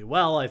up really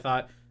well. I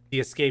thought the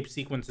escape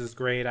sequence is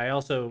great. I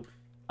also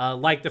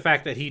like the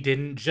fact that he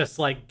didn't just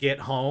like get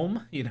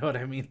home. You know what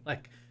I mean?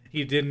 Like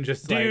he didn't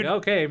just like,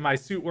 okay, my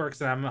suit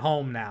works and I'm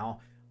home now.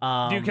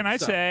 Dude, can I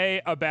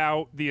say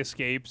about the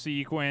escape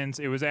sequence?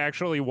 It was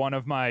actually one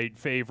of my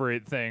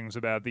favorite things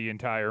about the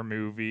entire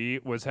movie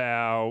was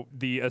how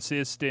the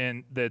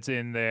assistant that's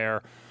in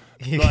there,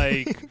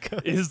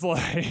 like, is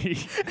like,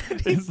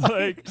 he's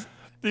like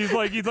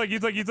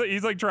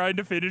trying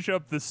to finish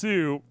up the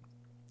suit,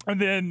 and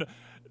then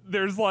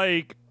there's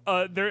like.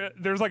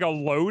 There's like a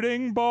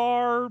loading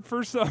bar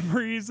for some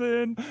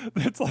reason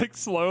that's like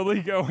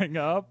slowly going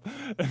up,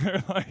 and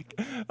they're like,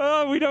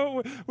 "Oh, we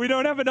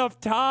don't have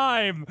enough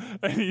time."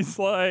 And he's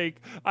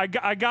like, "I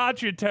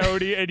got you,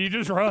 Tony," and he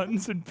just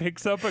runs and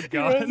picks up a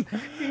gun.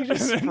 He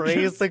just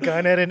sprays the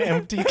gun at an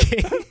empty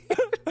cave.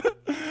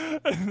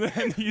 And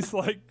then he's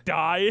like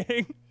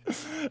dying.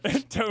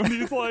 And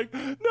Tony's like,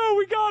 "No,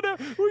 we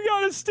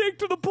gotta stick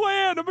to the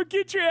plan. I'm gonna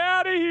get you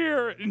out of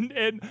here."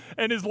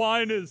 And his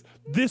line is,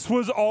 "This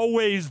was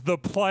always the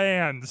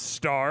plan,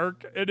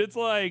 Stark." And it's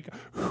like,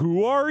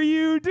 who are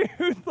you,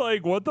 dude?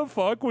 Like, what the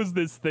fuck was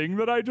this thing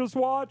that I just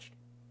watched?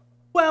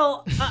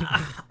 Well,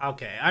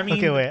 okay. I mean,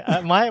 okay,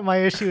 wait. My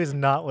issue is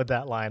not with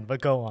that line,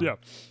 but go on. Yeah.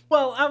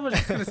 Well, I was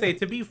just gonna say,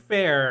 to be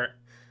fair,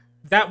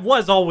 that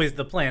was always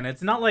the plan.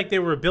 It's not like they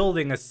were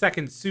building a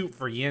second suit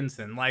for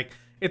Yinsen. Like,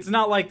 it's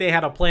not like they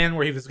had a plan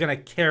where he was gonna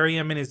carry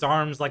him in his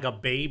arms like a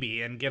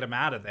baby and get him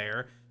out of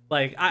there.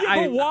 Like,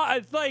 but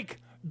why?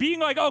 Like, being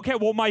like, okay,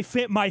 well, my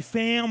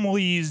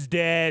family's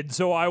dead,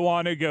 so I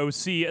want to go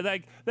see it.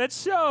 Like, that's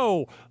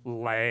so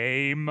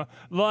lame.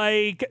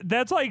 Like,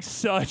 that's like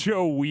such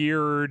a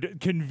weird,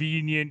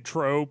 convenient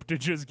trope to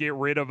just get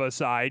rid of a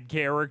side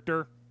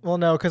character. Well,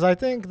 no, because I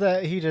think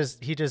that he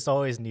just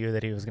always knew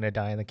that he was gonna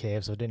die in the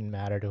cave, so it didn't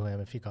matter to him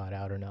if he got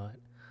out or not.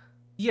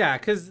 Yeah,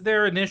 because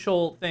their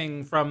initial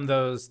thing from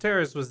those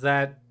terrorists was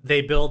that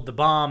they build the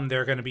bomb,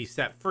 they're going to be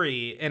set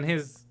free. And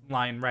his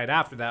line right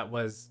after that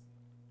was,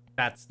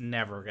 that's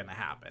never going to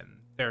happen.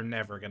 They're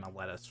never going to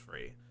let us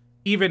free.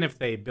 Even if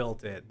they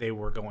built it, they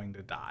were going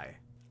to die.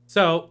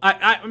 So,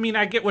 I mean,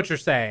 I get what you're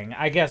saying.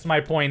 I guess my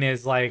point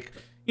is, like,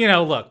 you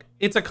know, look,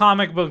 it's a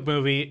comic book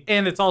movie,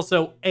 and it's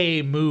also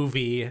a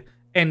movie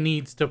and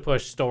needs to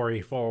push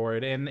story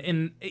forward. And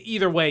in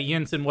either way,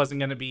 Yinsen wasn't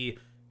going to be,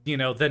 you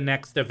know, the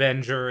next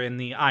Avenger in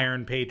the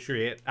Iron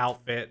Patriot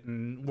outfit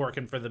and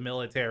working for the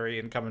military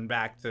and coming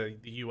back to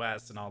the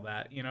U.S. and all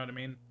that. You know what I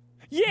mean?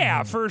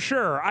 Yeah, for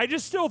sure. I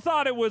just still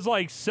thought it was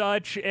like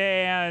such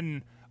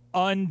an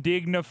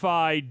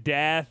undignified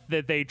death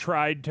that they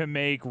tried to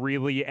make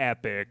really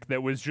epic,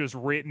 that was just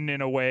written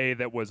in a way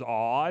that was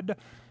odd.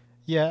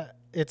 Yeah,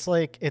 it's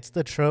like, it's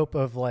the trope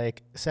of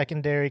like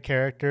secondary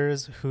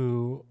characters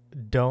who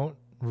don't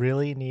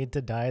really need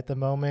to die at the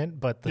moment,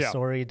 but the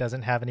story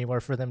doesn't have anywhere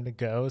for them to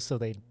go, so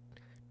they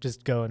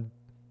just go and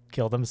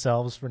kill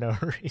themselves for no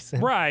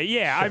reason. Right,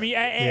 yeah. I mean,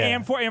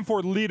 and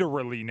for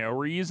literally no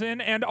reason.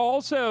 And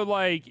also,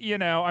 like, you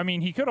know, I mean,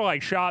 he could have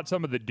like shot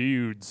some of the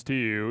dudes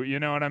too, you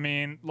know what I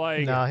mean?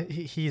 Like, no,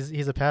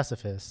 he's a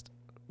pacifist.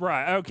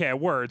 Right, okay,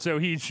 word. So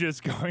he's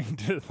just going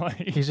to like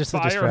he's just a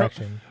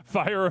distraction.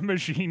 Fire a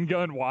machine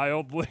gun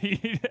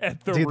wildly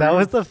at the Dude, roof. that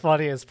was the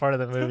funniest part of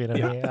the movie to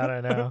me. I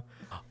don't know.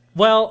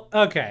 Well,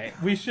 okay.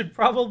 We should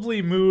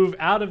probably move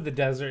out of the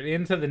desert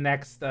into the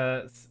next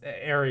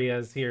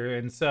areas here.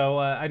 And so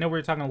I know we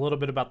were talking a little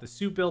bit about the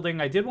suit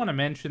building. I did want to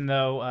mention,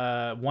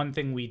 though, one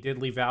thing we did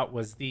leave out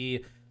was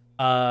the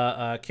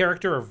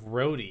character of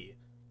Rhodey,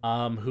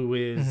 who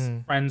is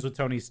friends with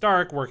Tony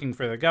Stark, working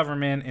for the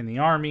government in the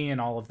army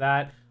and all of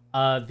that.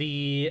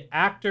 The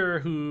actor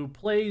who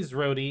plays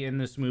Rhodey in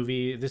this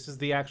movie, this is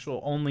the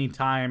actual only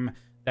time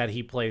that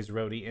he plays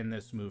Rhodey in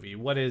this movie.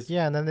 What is...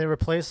 Yeah, and then they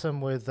replace him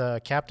with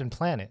Captain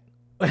Planet.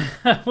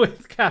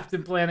 With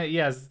Captain Planet,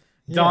 yes.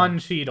 Don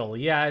Cheadle.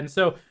 Yeah, and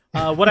so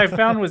what I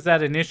found was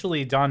that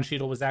initially Don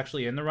Cheadle was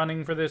actually in the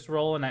running for this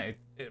role, and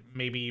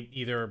maybe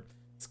either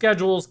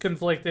schedules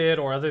conflicted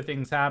or other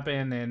things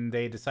happened, and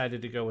they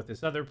decided to go with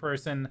this other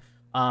person.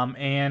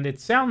 And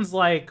it sounds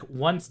like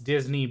once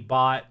Disney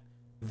bought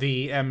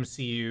the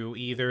MCU,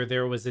 either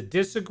there was a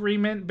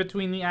disagreement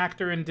between the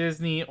actor and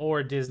Disney,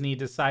 or Disney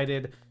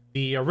decided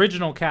the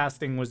original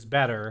casting was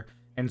better,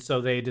 and so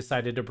they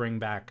decided to bring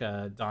back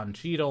Don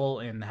Cheadle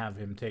and have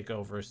him take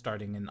over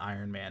starting in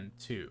Iron Man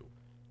 2.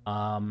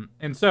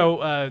 And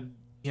so,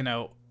 you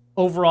know,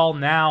 overall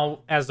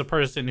now, as a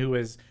person who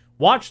has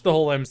watched the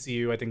whole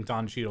MCU, I think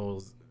Don Cheadle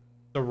is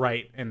the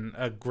right and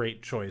a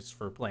great choice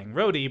for playing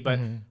Rhodey.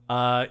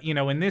 But, you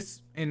know,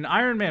 in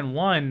Iron Man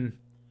 1,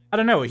 I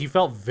don't know, he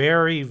felt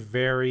very,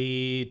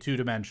 very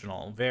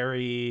two-dimensional,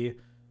 very...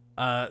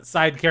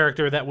 side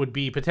character that would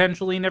be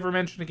potentially never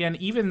mentioned again,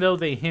 even though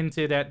they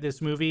hinted at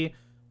this movie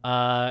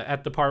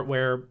at the part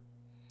where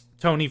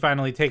Tony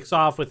finally takes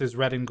off with his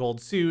red and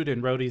gold suit,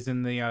 and Rhodey's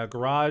in the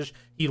garage.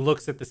 He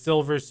looks at the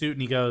silver suit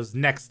and he goes,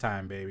 "Next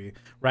time, baby!"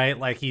 Right?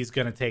 Like he's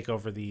gonna take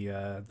over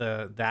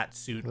that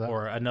suit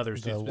or another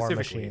suit War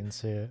specifically. Machine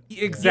suit.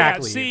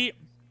 Exactly. Yeah, see,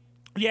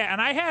 yeah,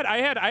 and I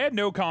had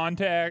no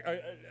contact.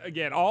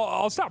 Again,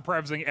 I'll stop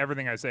prefacing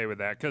everything I say with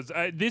that because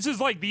this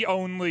is like the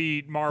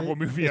only Marvel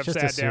movie I've It's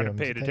sat just down and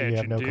assumed paid that you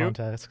have attention no to.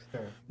 context.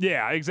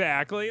 Yeah,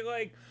 exactly.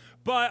 Like,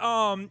 but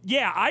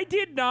yeah, I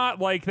did not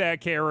like that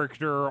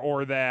character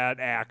or that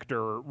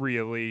actor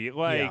really.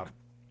 Like,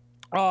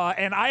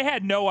 and I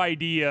had no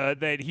idea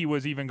that he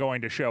was even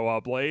going to show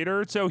up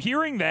later. So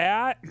hearing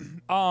that,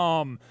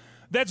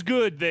 that's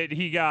good that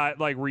he got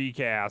like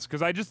recast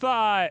because I just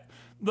thought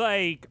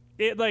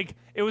it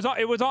was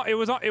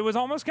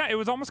almost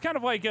kind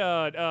of like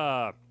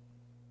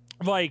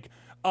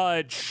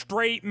a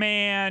straight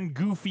man,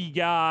 goofy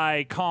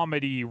guy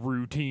comedy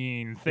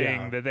routine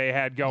thing that they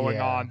had going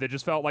on that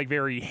just felt like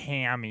very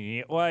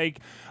hammy. Like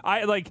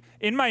I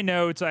in my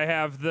notes I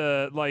have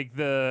the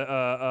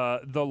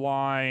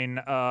line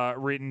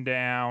written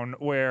down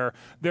where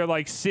they're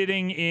like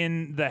sitting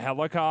in the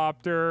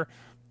helicopter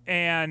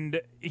and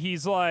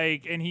he's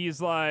like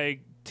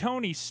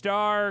Tony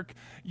Stark,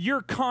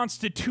 you're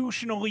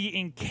constitutionally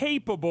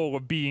incapable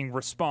of being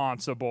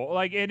responsible.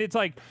 Like, and it's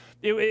like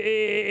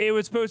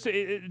it's supposed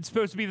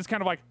to be this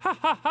kind of like ha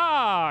ha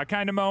ha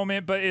kind of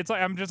moment, but it's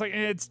like I'm just like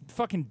it's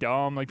fucking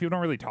dumb. Like people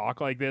don't really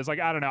talk like this. Like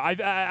I don't know.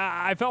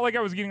 I felt like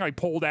I was getting like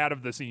pulled out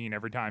of the scene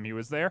every time he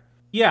was there.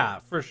 Yeah,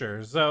 for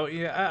sure. So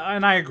yeah,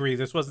 and I agree.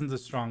 This wasn't the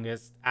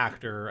strongest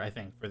actor I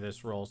think for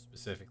this role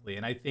specifically,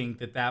 and I think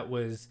that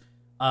was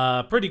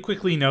pretty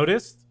quickly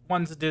noticed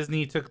once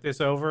Disney took this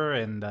over.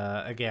 And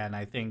again,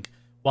 I think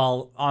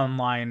while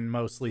online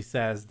mostly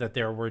says that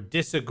there were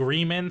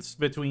disagreements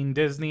between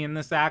Disney and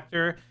this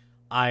actor,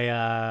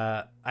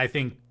 I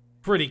think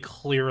pretty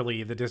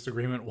clearly the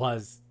disagreement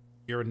was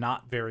you're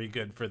not very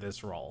good for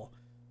this role.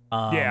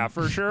 Yeah,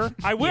 for sure.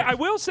 I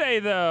will say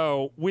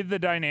though, with the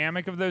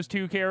dynamic of those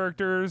two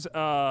characters,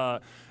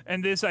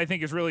 and this I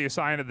think is really a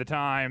sign of the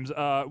times.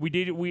 We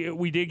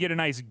did get a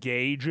nice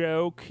gay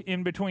joke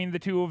in between the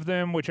two of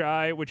them, which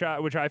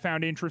I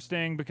found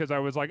interesting because I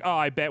was like, oh,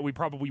 I bet we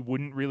probably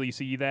wouldn't really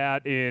see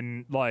that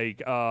in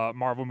like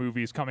Marvel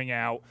movies coming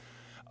out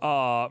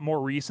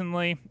more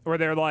recently, where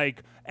they're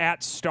like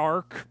at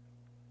Stark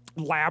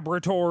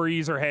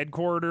Laboratories or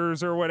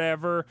headquarters or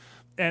whatever.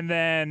 And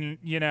then,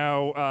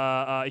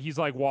 he's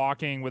like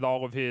walking with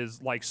all of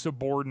his like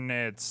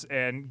subordinates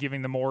and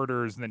giving them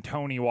orders. And then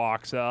Tony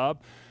walks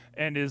up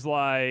and is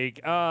like,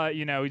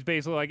 he's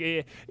basically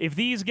like, if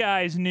these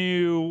guys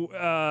knew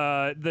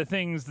the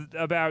things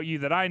about you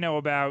that I know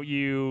about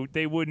you,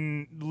 they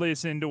wouldn't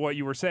listen to what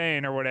you were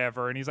saying or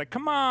whatever. And he's like,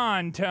 come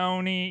on,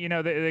 Tony.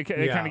 They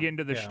kind of get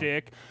into the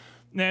shtick.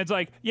 And it's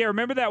like, yeah,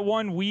 remember that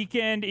one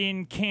weekend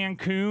in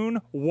Cancun?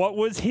 What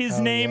was his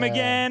name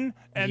again?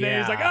 And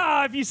then he's like,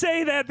 if you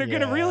say that, they're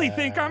gonna really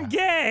think I'm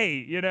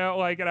gay, and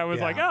I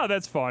was like, oh,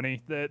 that's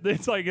funny.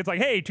 It's like,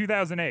 hey,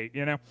 2008,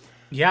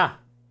 Yeah,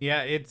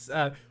 it's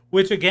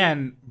which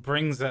again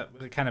brings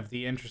up kind of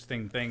the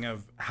interesting thing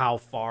of how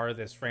far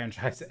this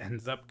franchise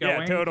ends up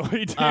going. Yeah,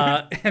 totally.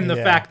 And the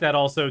fact that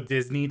also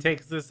Disney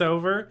takes this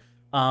over.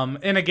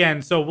 And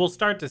again, so we'll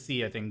start to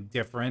see, I think,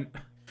 different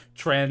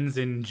trends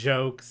and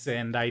jokes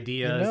and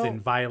ideas and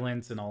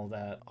violence and all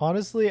that.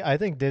 Honestly, I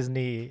think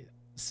Disney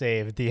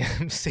saved the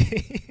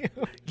MCU.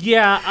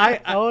 Yeah,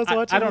 I was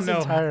watching this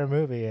entire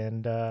movie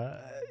and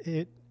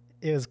it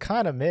was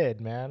kind of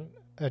mid, man.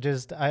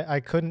 I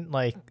couldn't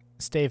like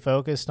stay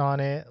focused on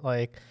it.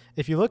 Like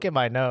if you look at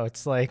my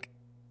notes, like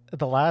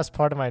the last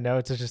part of my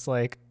notes is just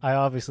like I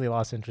obviously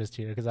lost interest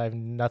here because I have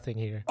nothing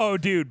here. Oh,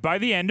 dude! By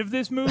the end of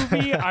this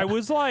movie, I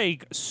was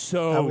like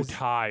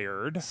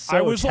tired.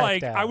 I was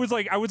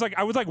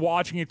like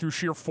watching it through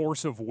sheer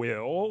force of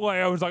will. Like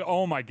I was like,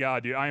 oh my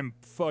god, dude, I am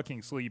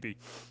fucking sleepy.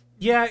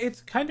 Yeah,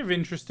 it's kind of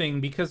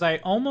interesting because I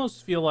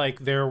almost feel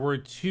like there were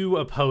two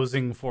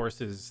opposing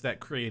forces that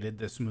created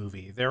this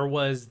movie. There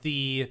was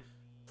the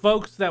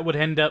folks that would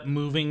end up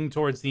moving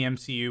towards the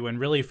MCU and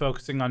really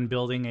focusing on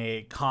building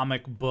a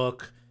comic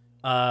book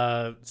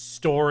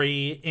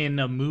story in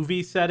a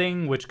movie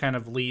setting, which kind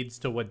of leads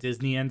to what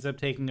Disney ends up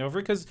taking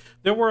over, because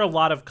there were a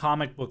lot of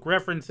comic book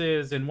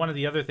references. And one of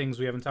the other things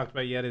we haven't talked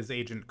about yet is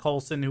Agent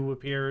Coulson, who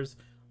appears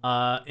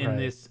in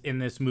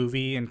this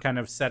movie and kind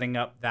of setting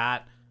up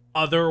that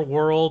other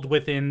world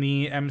within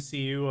the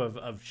MCU of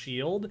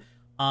S.H.I.E.L.D.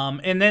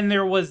 And then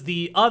there was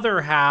the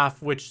other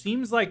half, which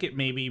seems like it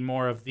may be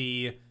more of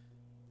the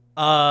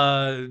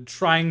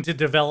trying to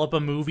develop a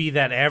movie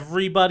that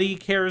everybody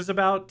cares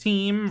about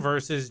team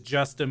versus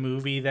just a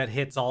movie that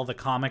hits all the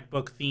comic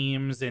book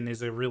themes and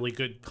is a really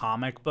good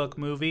comic book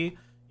movie.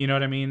 You know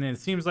what I mean? And it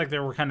seems like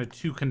there were kind of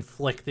two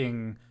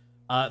conflicting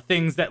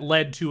things that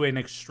led to an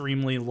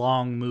extremely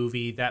long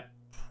movie that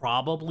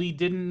probably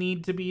didn't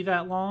need to be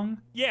that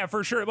long. Yeah,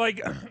 for sure.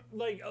 Like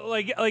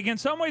in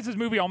some ways this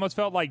movie almost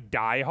felt like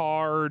Die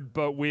Hard,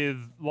 but with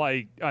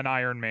like an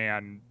Iron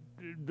Man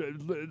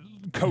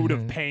coat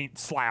of paint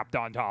slapped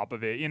on top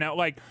of it,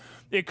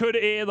 It could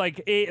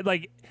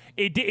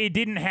it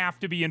didn't have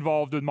to be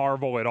involved with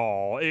Marvel at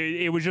all.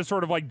 It was just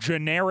sort of like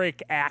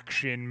generic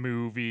action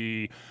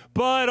movie,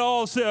 but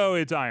also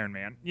it's Iron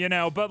Man, you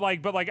know. But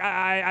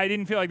I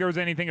didn't feel like there was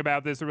anything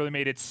about this that really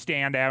made it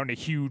stand out in a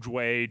huge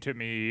way to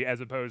me,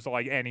 as opposed to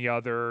like any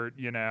other,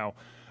 you know,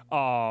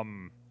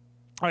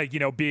 like, you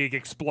know, big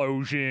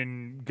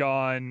explosion,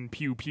 gun,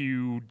 pew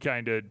pew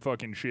kind of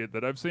fucking shit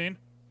that I've seen.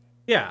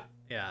 Yeah.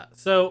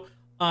 So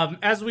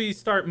as we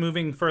start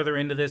moving further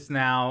into this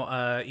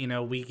now, you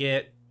know, we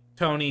get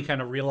Tony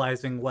kind of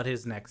realizing what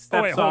his next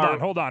steps are.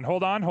 Hold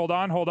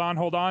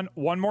on.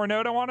 One more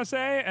note I want to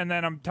say, and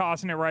then I'm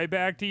tossing it right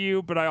back to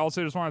you. But I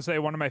also just want to say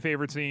one of my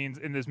favorite scenes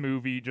in this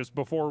movie, just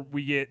before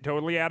we get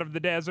totally out of the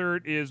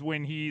desert, is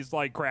when he's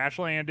like crash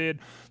landed.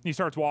 He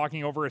starts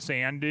walking over a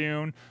sand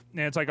dune, and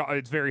it's like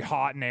it's very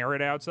hot and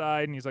arid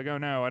outside, and he's like, "Oh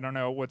no, I don't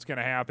know what's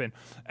gonna happen."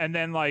 And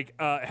then like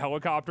a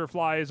helicopter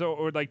flies,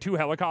 or like 2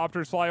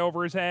 helicopters fly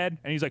over his head,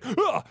 and he's like,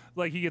 "Ugh!"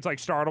 Like he gets like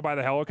startled by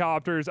the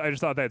helicopters. I just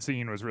thought that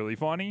scene was really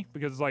funny.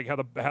 Because it's like how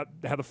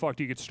the fuck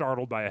do you get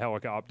startled by a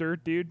helicopter,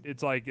 dude?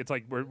 It's like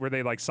were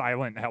they like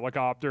silent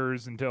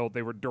helicopters until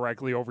they were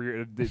directly over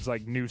your? It's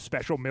like new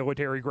special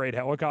military grade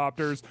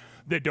helicopters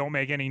that don't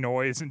make any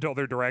noise until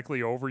they're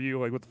directly over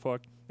you. Like what the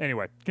fuck?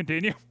 Anyway,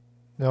 continue.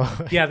 No.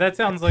 Yeah, that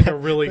sounds like a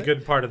really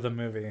good part of the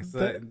movie. So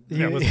that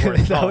was worth that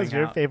was calling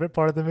your out. favorite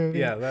part of the movie?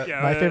 Yeah,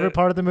 my favorite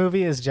part of the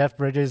movie is Jeff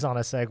Bridges on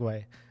a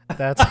Segway.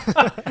 That's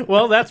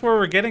well, that's where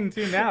we're getting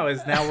to now.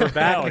 Is now we're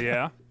back. Hell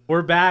yeah.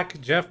 We're back.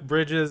 Jeff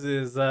Bridges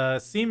is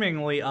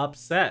seemingly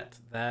upset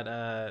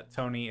that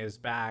Tony is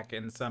back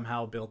and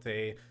somehow built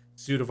a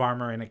suit of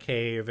armor in a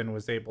cave and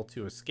was able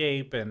to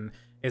escape, and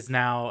is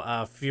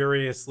now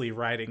furiously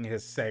riding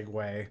his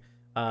Segway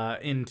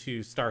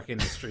into Stark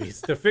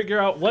Industries to figure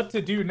out what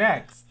to do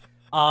next.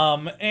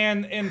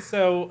 And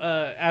so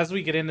as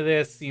we get into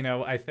this, you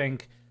know, I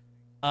think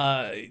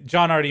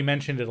John already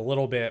mentioned it a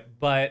little bit,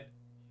 but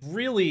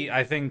really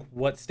I think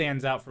what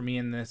stands out for me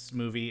in this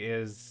movie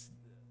is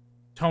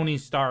Tony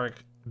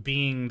Stark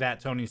being that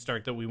Tony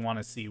Stark that we want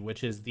to see,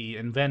 which is the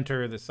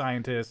inventor, the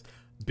scientist,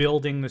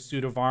 building the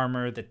suit of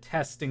armor, the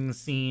testing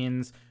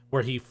scenes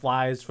where he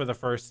flies for the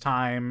first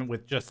time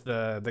with just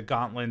the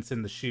gauntlets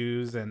and the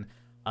shoes. And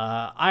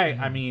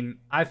I mean,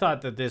 I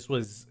thought that this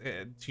was,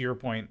 to your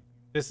point,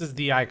 this is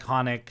the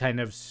iconic kind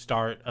of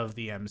start of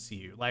the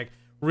MCU. Like,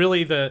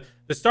 really, the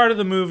start of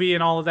the movie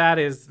and all of that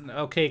is,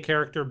 okay,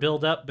 character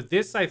build up. But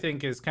this, I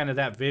think, is kind of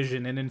that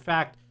vision. And in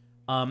fact,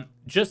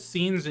 just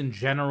scenes in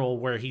general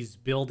where he's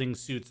building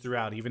suits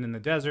throughout, even in the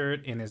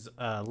desert, in his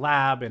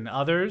lab, and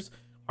others,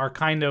 are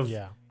kind of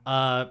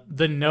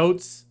the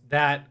notes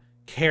that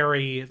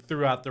carry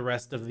throughout the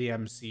rest of the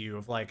MCU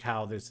of like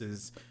how this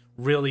is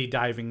really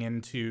diving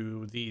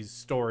into these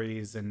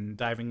stories and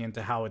diving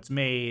into how it's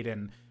made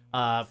and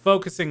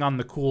focusing on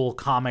the cool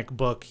comic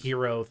book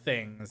hero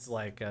things,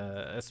 like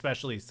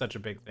especially such a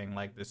big thing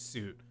like this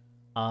suit.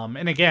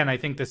 And again, I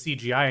think the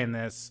CGI in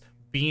this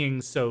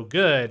being so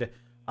good,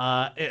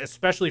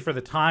 especially for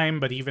the time,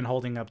 but even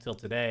holding up till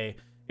today,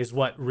 is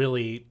what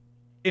really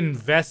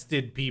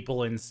invested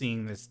people in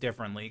seeing this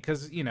differently.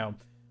 Because, you know,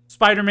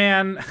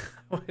 Spider-Man,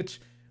 which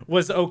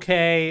was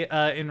okay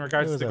in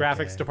regards to the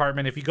graphics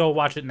department. If you go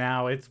watch it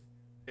now,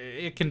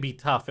 it can be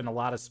tough in a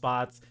lot of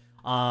spots.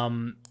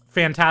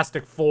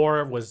 Fantastic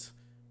Four was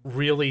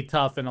really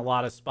tough in a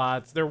lot of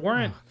spots. There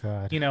weren't,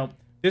 you know,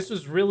 this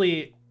was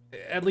really,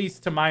 at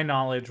least to my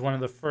knowledge, one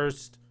of the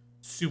first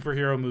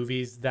superhero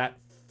movies that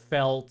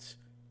felt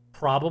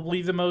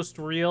probably the most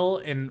real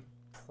and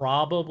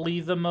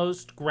probably the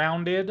most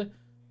grounded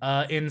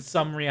in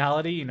some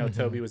reality. You know,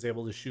 Toby was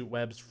able to shoot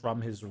webs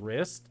from his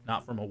wrist,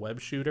 not from a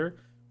web shooter,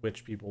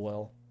 which people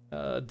will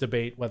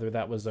debate whether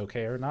that was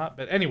okay or not.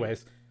 But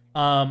anyways,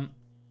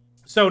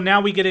 so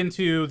now we get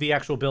into the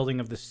actual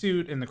building of the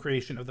suit and the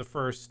creation of the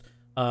first,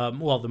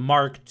 the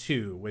Mark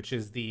II, which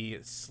is the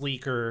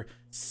sleeker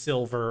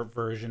silver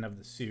version of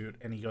the suit.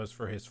 And he goes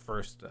for his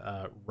first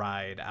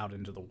ride out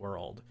into the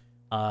world.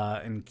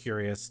 And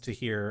curious to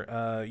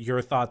hear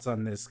your thoughts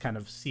on this kind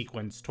of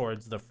sequence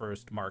towards the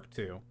first Mark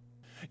II.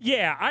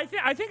 Yeah, I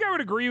think I would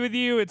agree with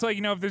you. It's like,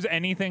 you know, if there's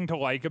anything to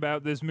like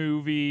about this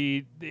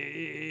movie,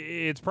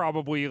 it's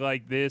probably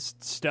like this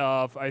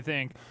stuff. I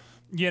think,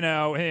 you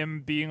know,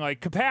 him being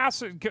like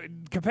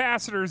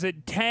capacitors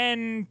at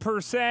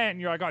 10%, and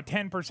you're like, oh,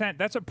 10%,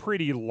 that's a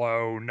pretty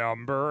low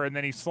number. And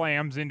then he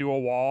slams into a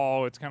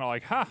wall. It's kind of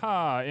like,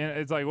 haha. And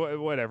it's like,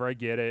 whatever, I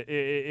get it.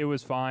 It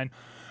was fine.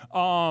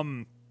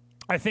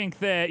 I think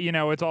that, you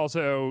know, it's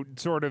also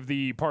sort of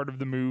the part of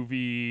the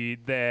movie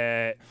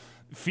that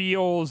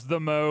feels the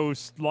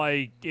most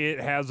like it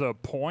has a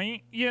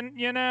point,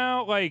 you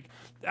know? Like,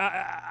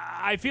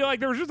 I feel like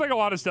there was just like a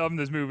lot of stuff in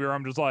this movie where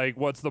I'm just like,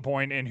 what's the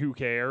point and who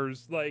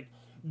cares? Like,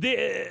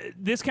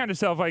 this kind of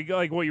stuff,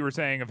 like what you were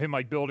saying of him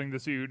like building the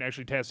suit and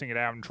actually testing it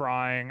out and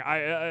trying,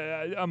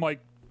 I'm like,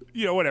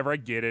 you know, whatever, I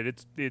get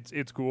it.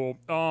 It's cool.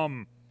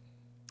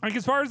 Like,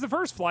 as far as the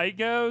first flight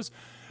goes,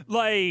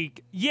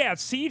 like, yeah,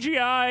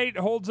 CGI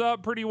holds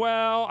up pretty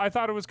well. I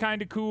thought it was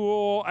kind of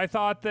cool. I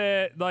thought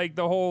that, like,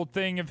 the whole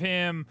thing of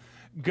him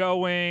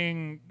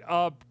going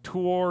up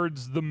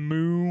towards the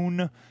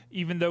moon,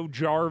 even though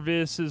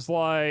Jarvis is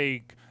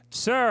like,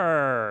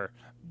 sir,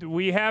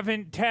 we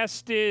haven't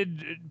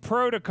tested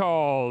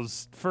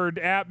protocols for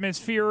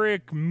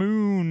atmospheric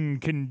moon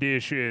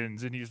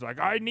conditions. And he's like,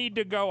 I need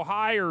to go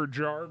higher,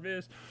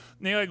 Jarvis.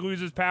 And he like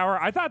loses power.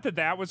 I thought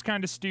that was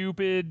kind of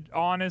stupid,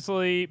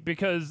 honestly,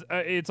 because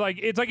it's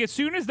like as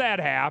soon as that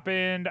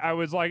happened, I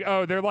was like,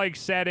 oh, they're like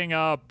setting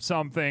up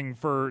something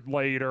for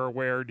later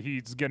where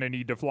he's gonna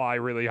need to fly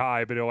really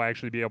high, but he'll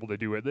actually be able to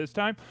do it this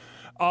time.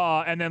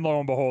 And then lo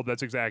and behold,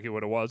 that's exactly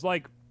what it was.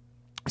 Like,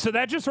 so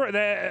that just sort of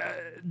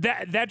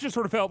that just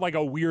sort of felt like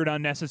a weird,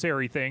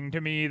 unnecessary thing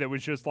to me. That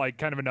was just like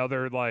kind of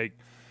another like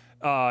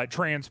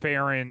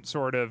transparent,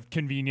 sort of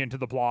convenient to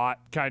the plot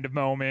kind of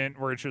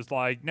moment where it's just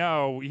like,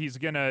 no, he's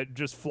gonna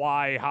just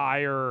fly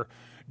higher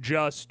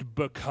just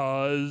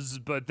because,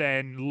 but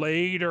then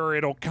later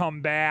it'll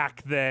come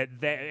back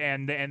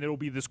and it'll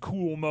be this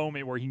cool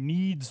moment where he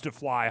needs to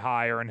fly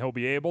higher and he'll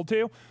be able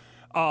to.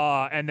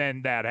 And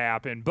then that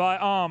happened.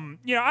 But, I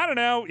don't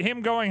know,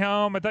 him going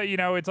home, I thought,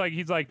 it's like,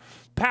 he's like,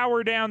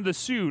 power down the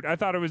suit. I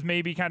thought it was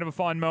maybe kind of a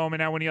fun moment.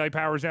 Now when he like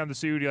powers down the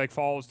suit, he like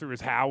falls through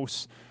his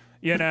house,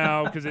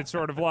 because it's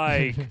sort of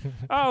like,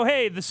 oh,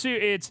 hey, the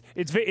suit,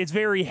 it's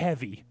very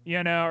heavy,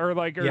 or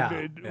like,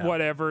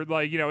 whatever.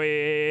 Like,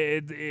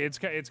 it's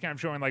kind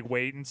of showing like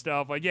weight and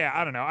stuff. Like, yeah,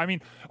 I don't know. I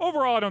mean,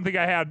 overall, I don't think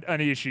I had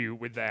an issue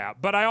with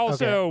that, but I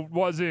also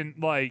wasn't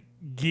like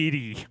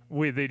giddy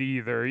with it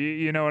either.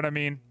 You know what I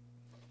mean?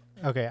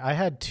 Okay, I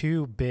had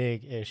two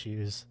big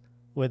issues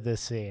with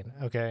this scene.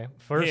 Okay,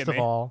 first of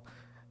all,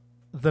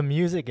 the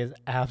music is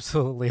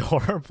absolutely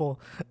horrible.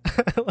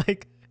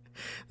 Like,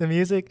 the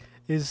music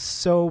is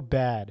so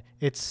bad.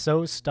 It's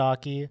so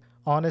stocky.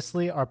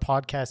 Honestly, our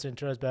podcast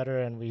intro is better,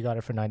 and we got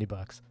it for $90.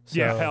 So.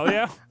 Yeah, hell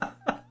yeah.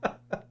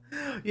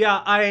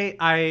 Yeah,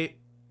 I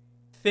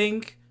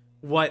think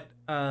what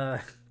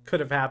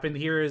could have happened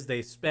here is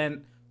they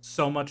spent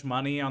so much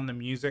money on the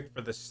music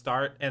for the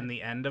start and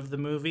the end of the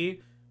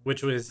movie,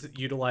 which was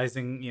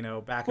utilizing,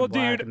 Back in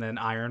Black and then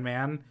Iron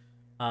Man.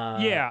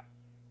 Yeah.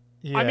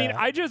 I mean,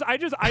 I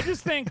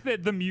just think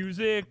that the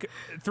music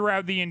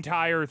throughout the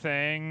entire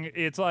thing,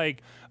 it's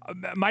like,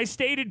 my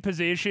stated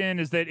position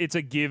is that it's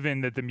a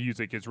given that the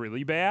music is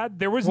really bad.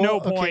 There was no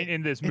point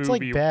in this movie. It's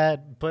like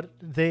bad, but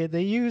they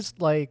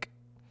used like,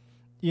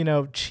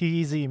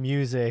 cheesy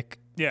music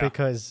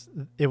because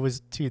it was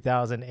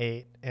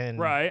 2008 and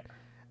right.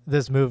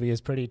 This movie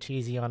is pretty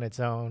cheesy on its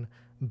own,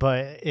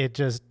 but it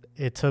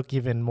took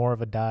even more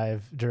of a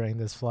dive during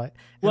this flight.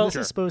 And this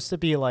is supposed to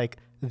be like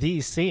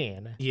the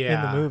scene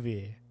in the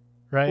movie,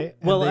 right?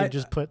 Well, and they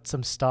just put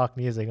some stock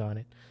music on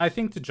it. I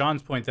think to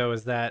John's point, though,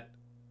 is that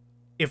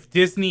if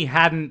Disney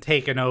hadn't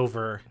taken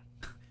over,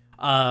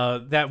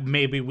 that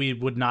maybe we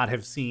would not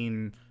have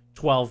seen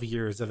 12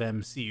 years of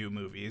MCU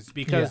movies,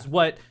 because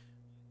what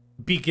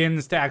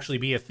begins to actually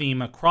be a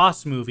theme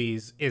across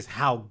movies is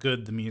how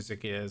good the music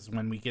is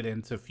when we get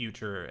into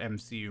future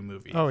MCU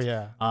movies. Oh,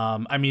 yeah.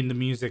 I mean, the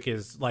music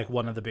is like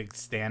one of the big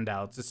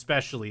standouts,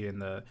 especially in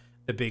the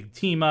big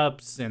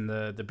team-ups and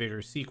the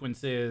bigger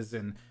sequences.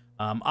 And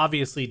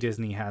obviously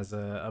Disney has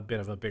a bit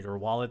of a bigger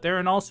wallet there,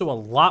 and also a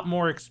lot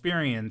more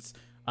experience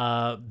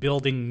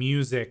building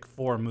music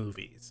for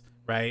movies,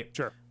 right?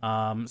 Sure.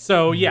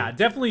 So, yeah,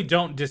 definitely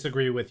don't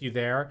disagree with you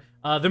there.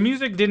 The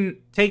music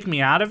didn't take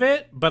me out of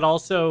it, but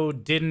also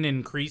didn't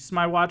increase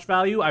my watch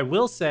value. I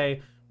will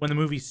say, when the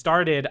movie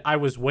started, I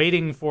was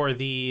waiting for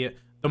the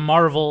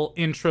Marvel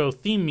intro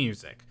theme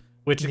music,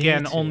 which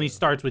again only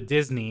starts with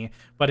Disney,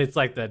 but it's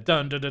like the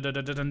dun dun dun dun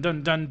dun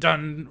dun dun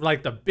dun,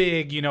 like the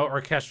big,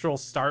 orchestral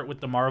start with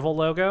the Marvel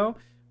logo.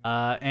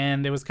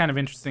 And it was kind of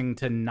interesting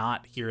to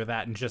not hear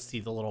that and just see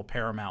the little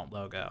Paramount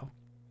logo.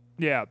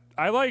 Yeah,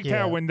 I liked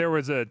how when there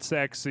was a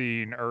sex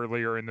scene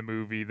earlier in the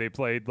movie, they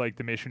played like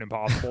the Mission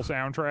Impossible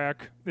soundtrack.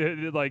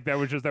 Like that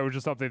was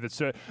just something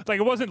that's like,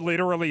 it wasn't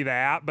literally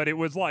that, but it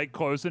was like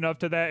close enough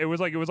to that. It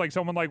was like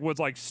someone like was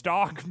like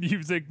stock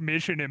music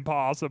Mission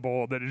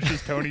Impossible that is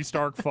just Tony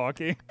Stark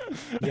fucking.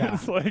 Yeah,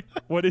 it's like,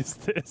 what is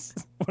this?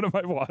 What am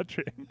I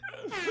watching?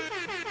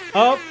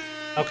 Oh,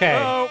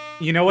 okay.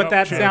 You know what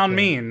that sound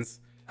means?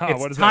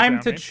 It's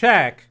time to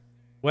check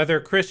whether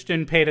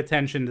Christian paid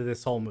attention to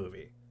this whole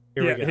movie.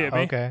 Here we go. Hit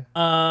me.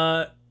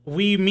 Okay.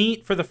 We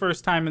meet for the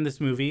first time in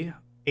this movie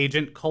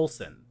Agent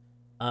Coulson.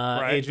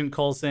 Right. Agent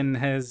Coulson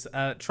has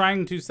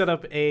trying to set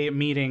up a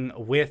meeting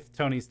with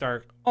Tony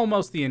Stark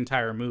almost the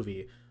entire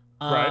movie.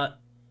 Right.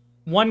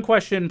 One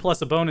question plus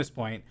a bonus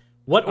point.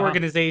 What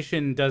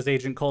organization does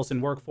Agent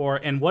Coulson work for,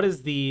 and what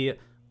does the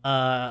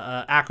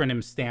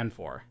acronym stand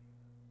for?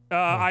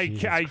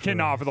 I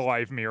cannot for the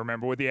life of me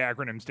remember what the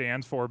acronym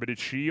stands for, but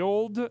it's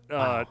SHIELD.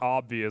 Wow.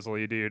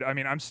 Obviously, dude. I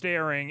mean, I'm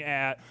staring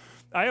at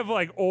I have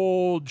like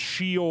old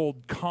Shield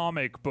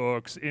comic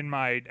books in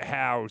my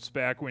house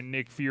back when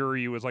Nick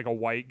Fury was like a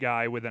white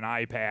guy with an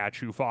eye patch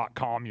who fought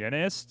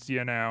communists,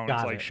 you know.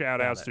 It's like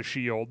shout outs to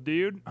Shield,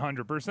 dude.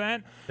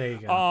 100%. There you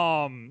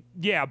go.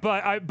 Yeah,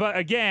 but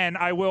again,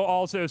 I will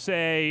also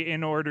say,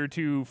 in order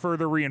to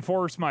further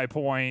reinforce my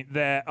point,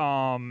 that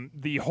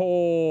the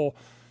whole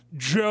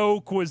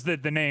joke was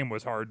that the name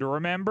was hard to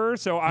remember,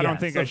 so I don't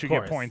think I should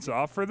get points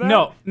off for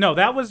that. No,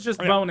 that was just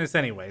bonus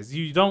anyways.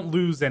 You don't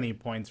lose any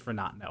points for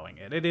not knowing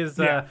it. It is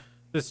the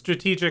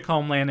Strategic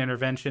Homeland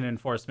Intervention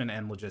Enforcement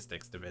and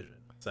Logistics Division.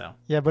 So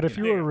yeah, but if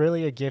you were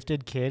really a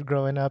gifted kid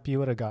growing up, you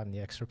would have gotten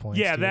the extra points.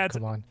 Yeah, dude.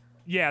 Come on.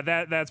 Yeah,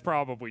 that's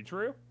probably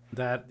true.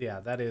 That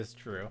is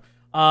true.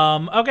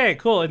 Okay,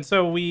 cool. And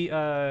so we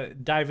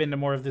dive into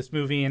more of this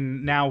movie,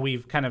 and now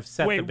we've kind of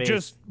set the base.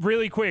 Just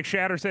really quick,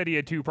 Shatter said he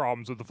had 2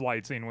 problems with the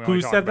flight scene. We Who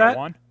only said talked about that?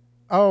 one.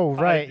 Oh,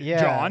 right,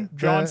 yeah.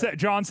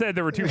 John said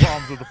there were 2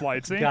 problems with the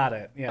flight scene. Got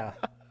it. Yeah.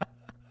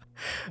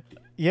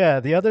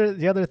 Yeah, the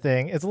other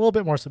thing, it's a little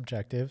bit more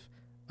subjective.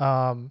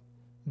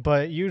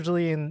 But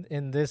usually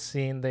in this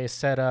scene they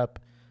set up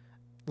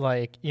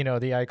like, you know,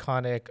 the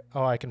iconic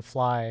I can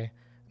fly,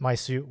 my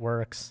suit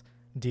works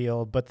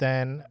deal, but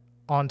then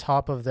on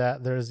top of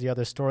that there's the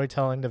other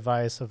storytelling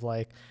device of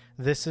like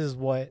this is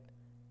what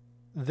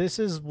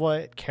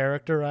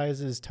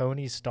characterizes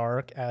Tony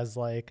Stark as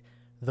like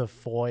the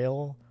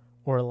foil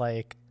or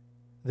like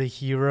the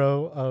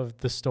hero of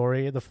the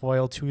story, the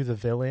foil to the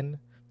villain,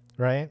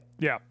 right?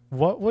 Yeah.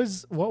 What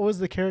was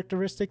the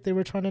characteristic they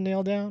were trying to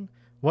nail down?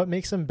 What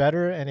makes him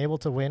better and able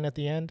to win at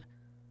the end?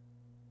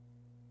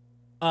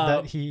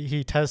 That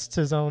he tests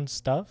his own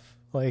stuff?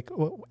 Like,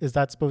 is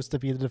that supposed to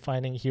be the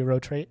defining hero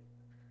trait?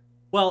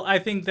 Well, I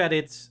think that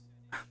it's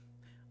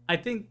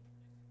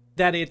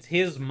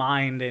his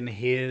mind and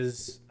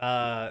his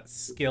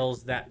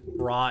skills that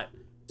brought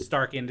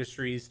Stark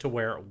Industries to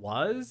where it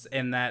was,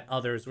 and that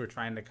others were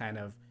trying to kind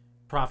of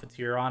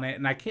profiteer on it.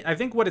 And I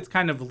think what it's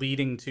kind of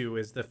leading to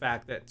is the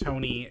fact that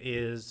Tony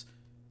is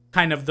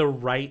kind of the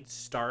right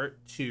start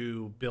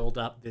to build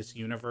up this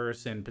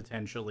universe and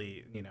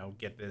potentially, you know,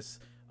 get this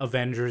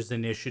Avengers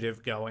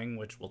initiative going,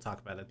 which we'll talk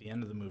about at the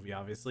end of the movie,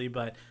 obviously.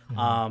 But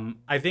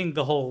I think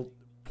the whole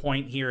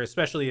point here,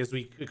 especially as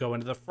we go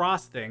into the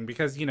Frost thing,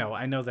 because, you know,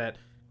 I know that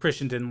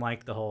Christian didn't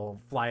like the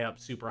whole fly up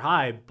super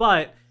high,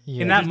 but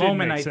in that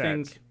moment, I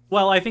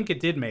think it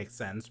did make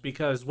sense,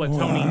 because what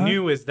Tony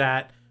knew is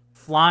that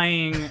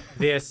flying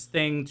this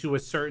thing to a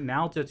certain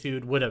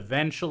altitude would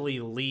eventually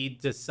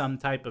lead to some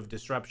type of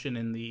disruption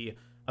in the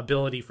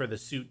ability for the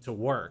suit to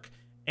work.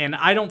 And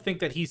I don't think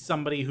that he's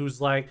somebody who's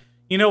like,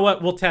 you know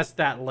what, we'll test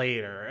that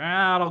later.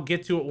 I'll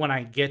get to it when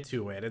I get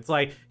to it. It's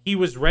like he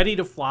was ready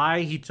to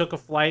fly. He took a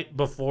flight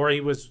before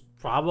he was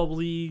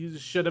probably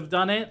should have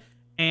done it,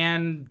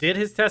 and did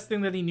his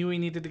testing that he knew he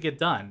needed to get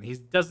done. He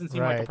doesn't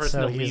seem like a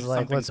person to leave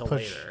something till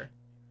later.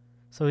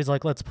 So he's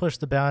like, let's push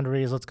the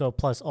boundaries. Let's go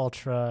plus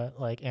ultra,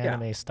 like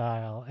anime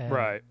style. And,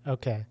 right.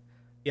 Okay.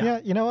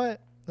 Yeah. You know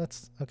what?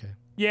 That's okay.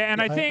 Yeah,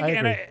 and I think,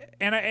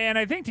 I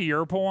I think to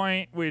your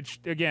point, which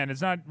again,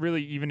 it's not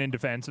really even in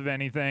defense of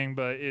anything,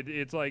 but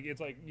it's like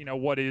you know,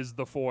 what is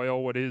the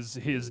foil? What is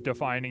his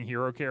defining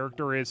hero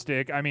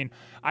characteristic? I mean,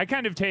 I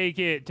kind of take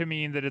it to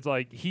mean that it's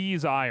like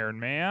he's Iron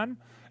Man,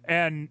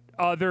 and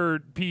other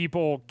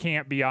people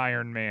can't be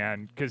Iron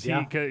Man because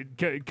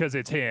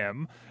it's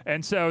him.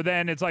 And so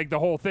then it's like the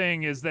whole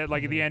thing is that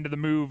like at the end of the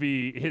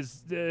movie,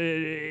 his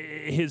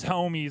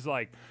homie's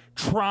like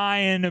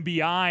trying to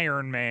be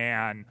Iron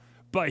Man,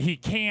 but he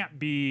can't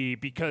be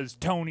because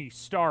Tony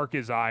Stark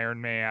is Iron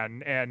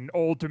Man, and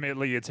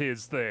ultimately it's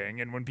his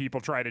thing. And when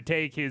people try to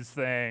take his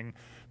thing,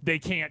 they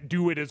can't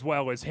do it as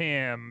well as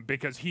him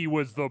because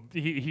he's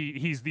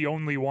the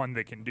only one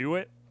that can do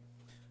it.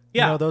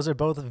 Yeah. You know, those are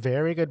both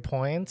very good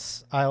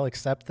points. I'll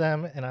accept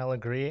them and I'll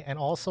agree. And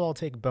also I'll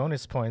take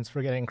bonus points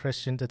for getting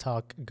Christian to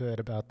talk good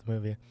about the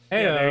movie.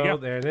 Hey, there you go.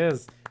 There it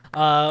is.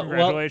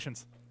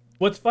 Congratulations.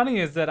 What's funny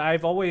is that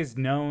I've always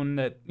known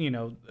that, you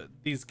know,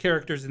 these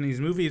characters in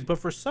these movies, but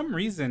for some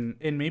reason,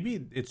 and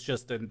maybe it's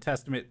just a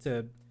testament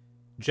to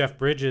Jeff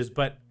Bridges,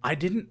 but I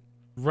didn't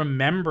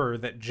remember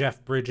that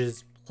Jeff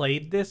Bridges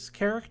played this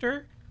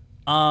character.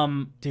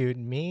 Dude,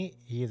 me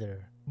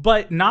either.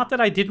 But not that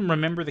I didn't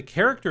remember the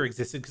character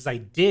existed, because I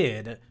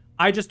did.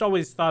 I just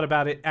always thought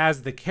about it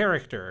as the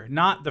character,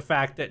 not the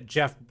fact that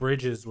Jeff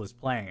Bridges was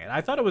playing it.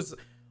 I thought it was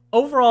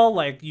overall,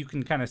 like, you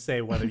can kind of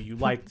say whether you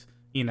liked,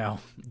 you know,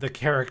 the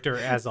character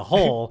as a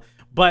whole,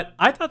 but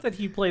I thought that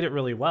he played it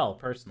really well,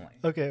 personally.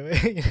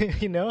 Okay,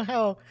 you know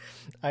how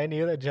I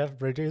knew that Jeff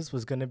Bridges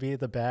was going to be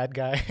the bad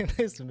guy in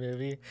this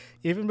movie?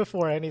 Even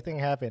before anything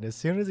happened, as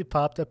soon as he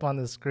popped up on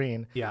the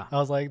screen, I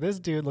was like, this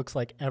dude looks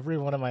like every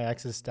one of my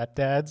ex's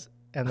stepdads.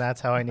 And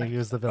that's how I knew he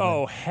was the villain.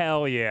 Oh,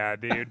 hell yeah,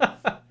 dude.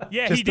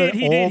 Yeah, just he did.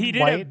 He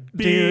did a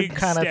big dude,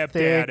 kind of stepdad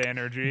thick,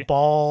 energy.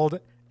 Bald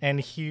and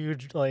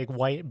huge, like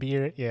white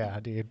beard. Yeah,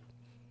 dude.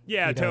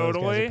 Yeah,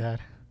 totally.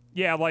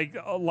 Yeah,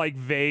 like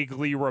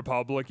vaguely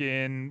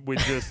Republican with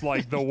just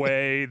like the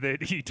way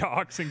that he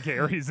talks and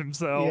carries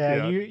himself.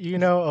 Yeah, you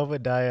know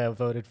Obadiah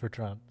voted for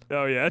Trump.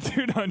 Oh yeah,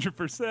 dude,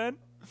 100%.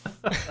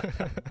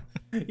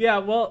 Yeah,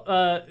 well,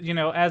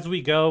 as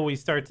we go, we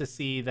start to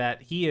see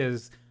that he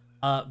is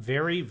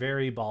very,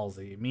 very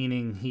ballsy,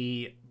 meaning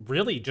he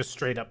really just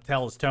straight up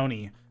tells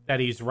Tony that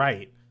he's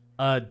right.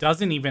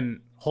 Doesn't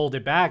even hold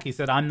it back. He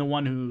said, I'm the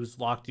one who's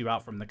locked you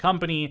out from the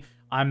company.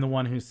 I'm the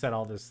one who set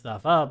all this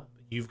stuff up.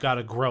 You've got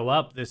to grow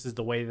up. This is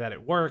the way that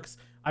it works.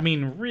 I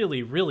mean,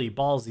 really, really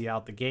ballsy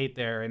out the gate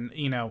there. And,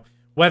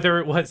 whether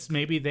it was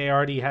maybe they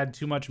already had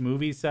too much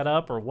movie set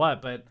up or what,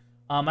 but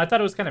I thought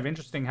it was kind of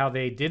interesting how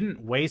they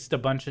didn't waste a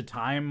bunch of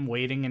time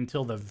waiting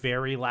until the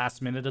very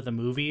last minute of the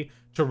movie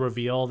to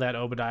reveal that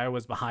Obadiah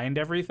was behind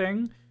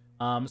everything.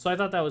 So I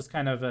thought that was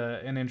kind of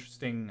an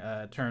interesting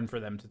turn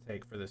for them to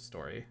take for this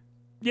story.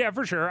 Yeah,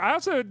 for sure. I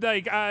also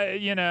I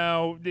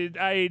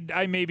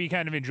maybe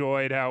kind of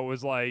enjoyed how it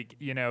was like,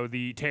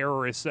 the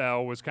terrorist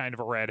cell was kind of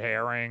a red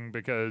herring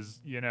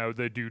because,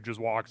 the dude just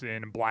walks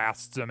in and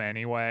blasts him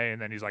anyway, and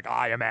then he's like,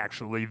 I am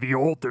actually the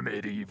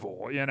ultimate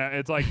evil.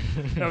 It's like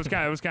it was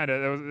kind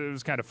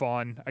of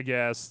fun, I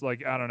guess.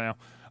 Like, I don't know.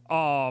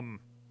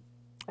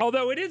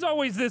 Although it is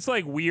always this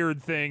like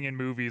weird thing in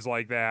movies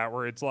like that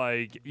where it's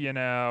like,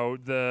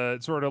 the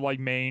sort of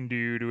like main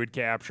dude who had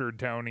captured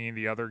Tony and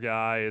the other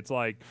guy, it's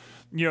like,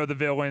 the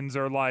villains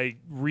are like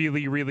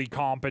really, really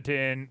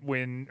competent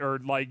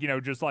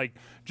just like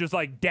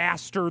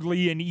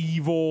dastardly and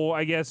evil,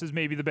 I guess is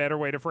maybe the better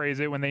way to phrase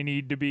it, when they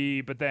need to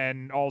be, but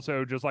then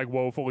also just like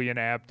woefully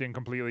inept and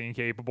completely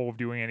incapable of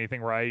doing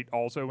anything right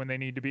also when they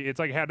need to be. It's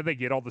like, how did they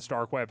get all the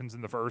Stark weapons in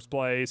the first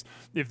place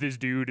if this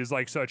dude is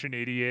like such an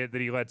idiot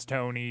that he lets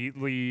Tony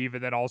leave,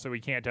 and then also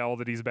he can't tell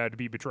that he's about to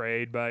be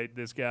betrayed by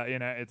this guy?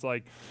 It's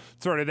like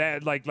sort of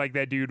that, like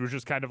that dude was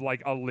just kind of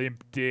like a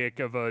limp dick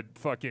of a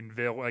fucking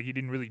villain. Like, he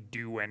didn't really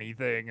do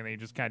anything, and he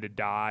just kind of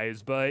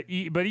dies. But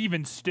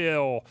even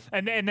still,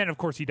 and then of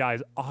course he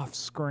dies off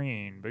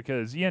screen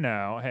because,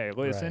 hey,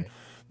 listen, Right.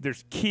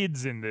 There's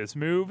kids in this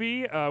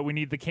movie. We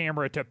need the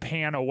camera to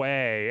pan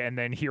away and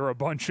then hear a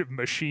bunch of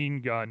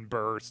machine gun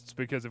bursts,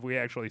 because if we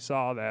actually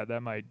saw that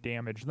might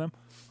damage them.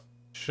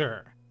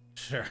 Sure.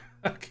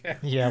 Okay.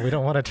 Yeah, we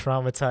don't want to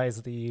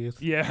traumatize the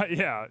youth.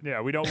 Yeah.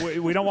 We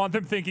don't want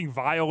them thinking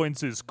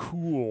violence is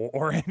cool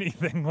or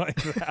anything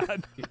like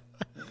that. Yeah.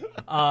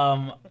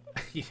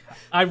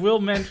 I will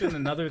mention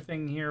another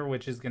thing here,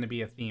 which is going to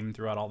be a theme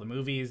throughout all the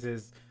movies,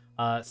 is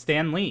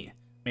Stan Lee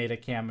made a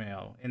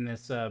cameo in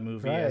this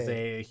movie as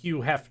a Hugh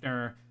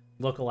Hefner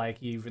lookalike.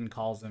 He even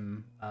calls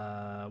him,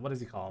 what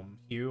does he call him?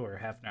 Hugh or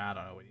Hefner? I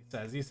don't know what he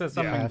says. He says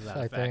something to that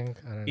effect. I think.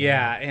 I don't know.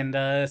 Yeah,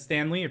 and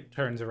Stan Lee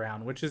turns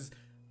around, which is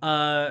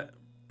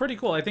pretty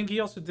cool. I think he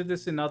also did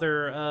this in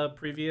other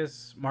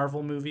previous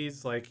Marvel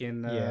movies, like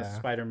in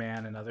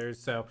Spider-Man and others.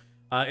 So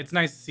it's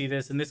nice to see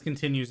this, and this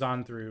continues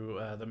on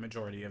through the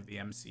majority of the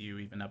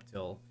MCU, even up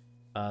till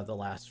the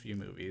last few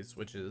movies,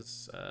 which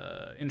is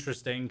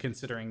interesting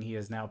considering he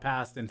has now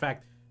passed. In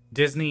fact,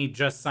 Disney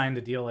just signed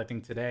a deal, I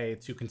think today,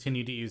 to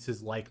continue to use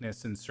his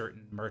likeness in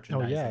certain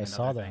merchandising. I and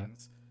saw other that.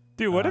 things.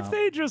 Dude, what if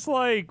they just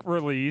like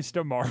released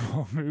a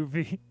Marvel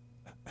movie?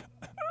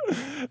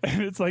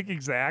 And it's like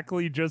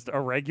exactly just a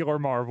regular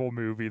Marvel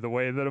movie, the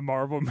way that a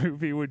Marvel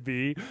movie would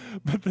be,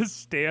 but the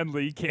Stan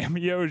Lee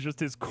cameo is just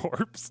his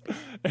corpse,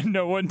 and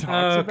no one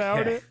talks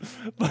about it.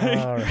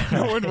 Like,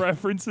 no one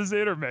references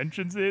it or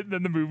mentions it, and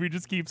then the movie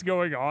just keeps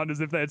going on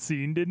as if that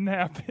scene didn't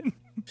happen.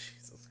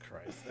 Jesus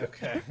Christ.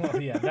 Okay.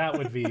 Well, yeah, that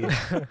would be.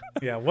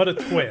 Yeah, what a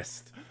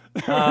twist.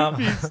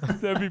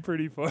 That'd be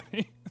pretty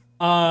funny.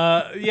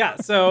 Yeah.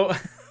 So.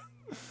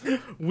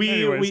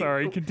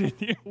 Sorry,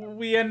 continue.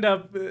 We end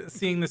up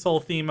seeing this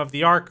whole theme of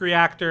the arc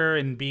reactor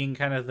and being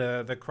kind of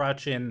the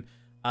crutch and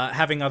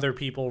having other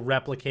people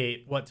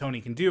replicate what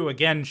Tony can do.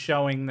 Again,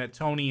 showing that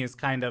Tony is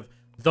kind of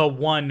the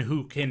one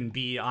who can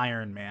be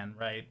Iron Man,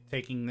 right?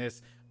 Taking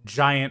this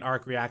giant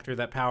arc reactor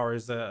that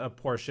powers a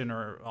portion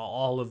or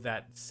all of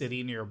that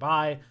city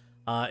nearby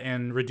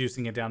and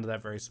reducing it down to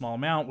that very small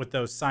amount with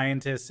those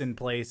scientists in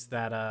place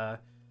that are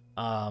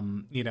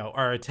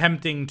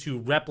attempting to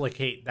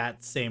replicate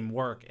that same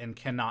work and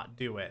cannot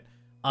do it.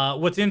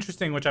 What's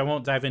interesting, which I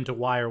won't dive into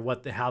why or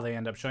how they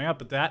end up showing up,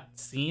 but that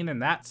scene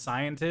and that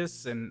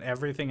scientists and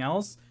everything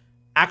else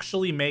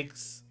actually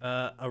makes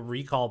a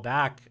recall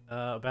back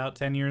about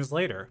 10 years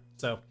later.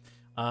 So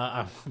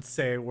I won't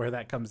say where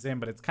that comes in,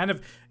 but it's kind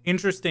of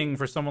interesting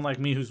for someone like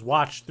me who's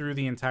watched through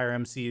the entire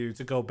MCU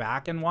to go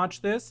back and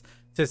watch this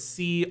to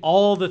see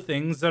all the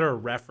things that are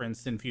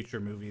referenced in future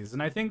movies.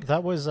 And I think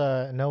that was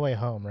No Way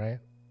Home, right?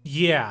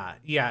 Yeah.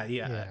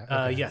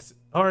 Okay. Yes.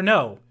 Or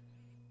no.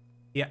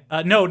 Yeah.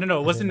 No.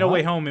 It wasn't No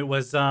Way Home. It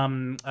was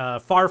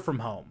Far From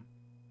Home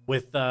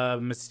with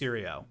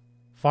Mysterio.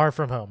 Far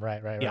From Home.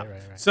 Right.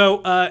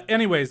 So,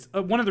 anyways,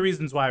 one of the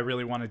reasons why I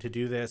really wanted to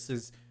do this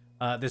is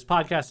this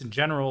podcast in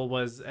general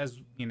was, as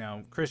you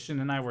know,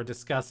 Christian and I were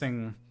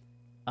discussing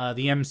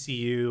the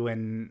MCU,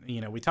 and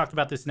we talked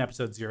about this in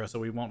episode 0, so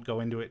we won't go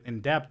into it in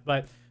depth.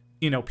 But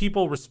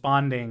people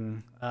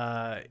responding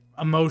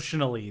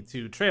emotionally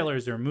to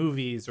trailers or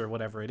movies or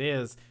whatever it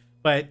is,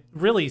 but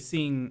really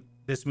seeing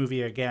this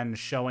movie again,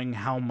 showing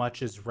how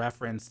much is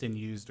referenced and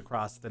used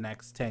across the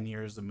next 10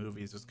 years of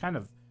movies was kind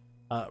of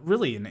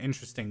really an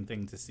interesting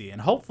thing to see.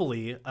 And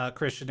hopefully,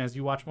 Christian, as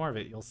you watch more of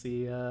it, you'll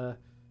see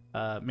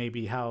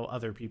maybe how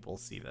other people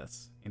see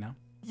this,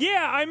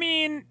 Yeah, I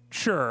mean,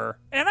 sure.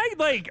 And I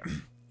like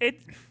it.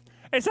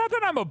 It's not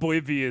that I'm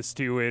oblivious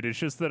to it. It's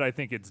just that I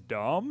think it's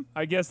dumb.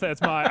 I guess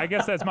that's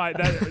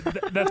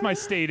my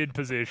stated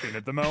position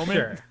at the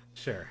moment.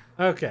 Sure.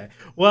 Okay.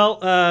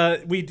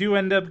 Well, we do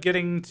end up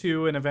getting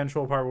to an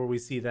eventual part where we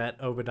see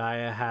that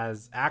Obadiah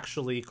has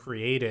actually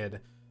created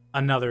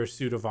another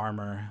suit of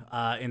armor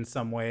in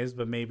some ways,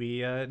 but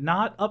maybe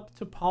not up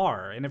to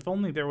par. And if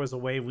only there was a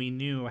way we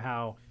knew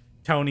how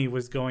Tony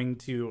was going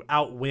to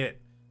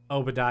outwit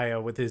Obadiah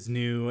with his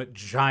new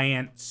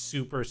giant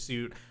super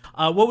suit.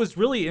 What was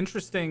really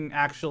interesting,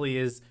 actually,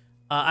 is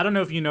I don't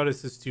know if you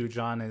noticed this too,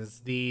 John, is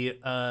the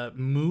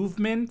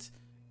movement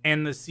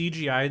and the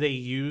CGI they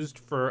used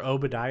for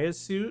Obadiah's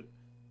suit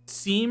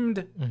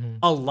seemed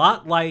a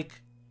lot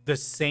like the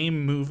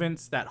same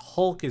movements that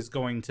Hulk is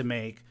going to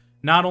make,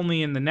 not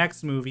only in the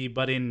next movie,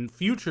 but in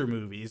future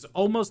movies,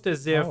 almost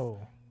as if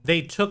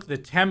they took the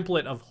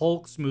template of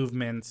Hulk's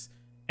movements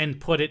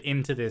and put it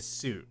into this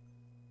suit.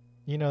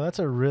 That's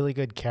a really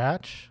good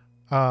catch.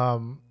 I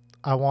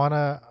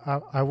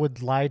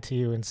would lie to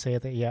you and say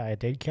that, yeah, I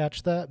did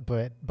catch that,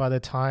 but by the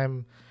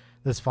time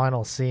this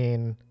final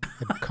scene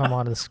had come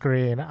on the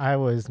screen, I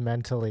was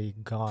mentally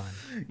gone.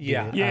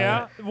 Yeah.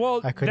 Yeah.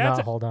 I could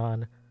not hold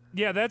on.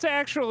 Yeah, that's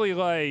actually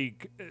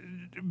like,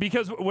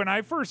 because when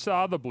I first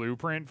saw the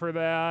blueprint for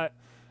that,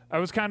 I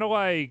was kind of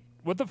like,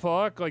 what the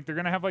fuck? Like, they're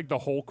going to have like the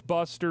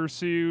Hulkbuster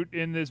suit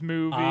in this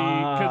movie.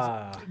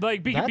 That's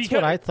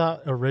what I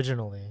thought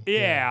originally.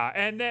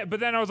 Yeah. But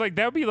then I was like,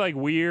 that would be like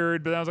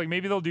weird. But then I was like,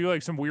 maybe they'll do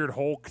like some weird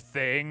Hulk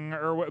thing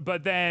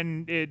but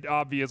then it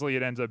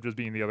ends up just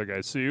being the other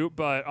guy's suit.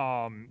 But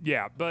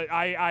yeah, but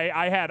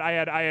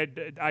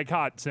I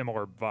caught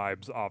similar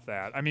vibes off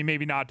that. I mean,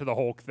 maybe not to the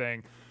Hulk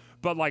thing,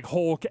 but like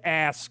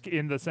Hulk-esque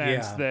in the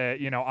sense that,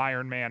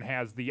 Iron Man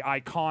has the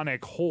iconic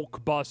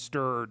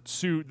Hulkbuster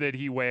suit that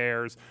he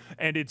wears,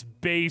 and it's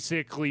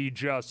basically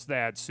just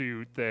that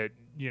suit that,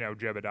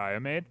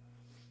 Jebediah made.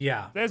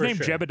 Yeah. That's his name,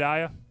 sure.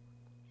 Jebediah?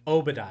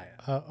 Obadiah.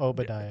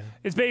 Obadiah.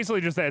 It's basically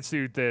just that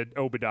suit that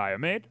Obadiah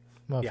made.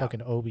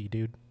 Motherfucking Obi,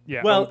 dude.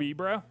 Yeah, well, Obi,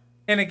 bro.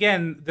 And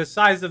again, the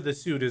size of the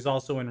suit is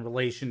also in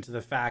relation to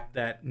the fact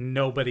that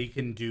nobody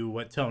can do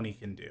what Tony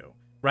can do.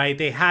 Right?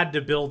 They had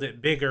to build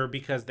it bigger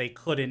because they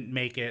couldn't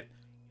make it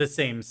the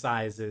same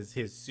size as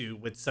his suit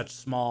with such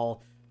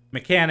small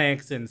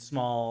mechanics and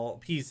small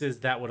pieces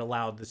that would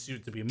allow the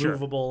suit to be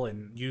movable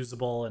and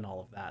usable and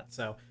all of that.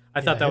 So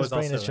I thought that was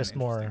also an interesting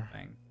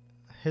thing.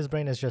 His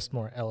brain is just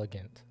more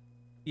elegant.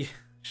 Yeah,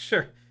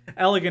 sure.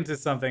 Elegant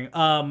is something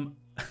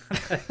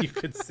you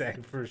could say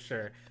for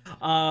sure.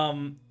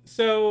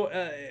 So,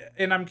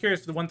 and I'm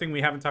curious, the one thing we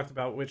haven't talked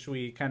about, which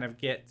we kind of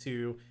get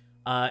to,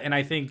 and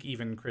I think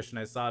even Christian,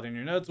 I saw it in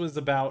your notes, was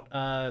about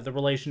the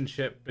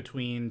relationship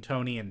between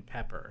Tony and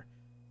Pepper.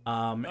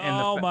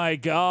 My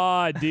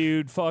God,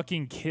 dude,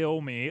 fucking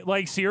kill me.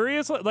 Like,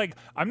 seriously? Like,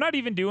 I'm not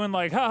even doing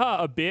like,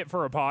 a bit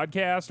for a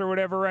podcast or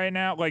whatever right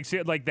now. Like,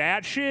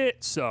 that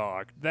shit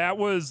sucked. That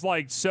was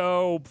like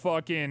so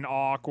fucking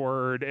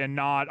awkward, and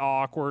not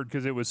awkward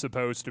because it was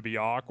supposed to be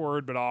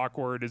awkward, but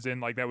awkward as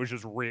in like that was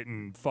just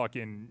written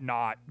fucking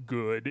not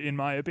good, in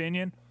my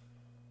opinion.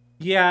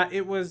 Yeah,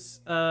 it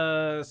was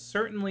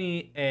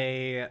certainly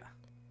a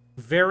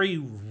very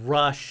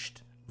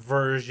rushed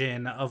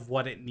version of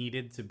what it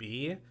needed to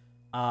be.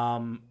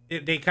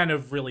 They kind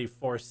of really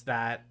forced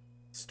that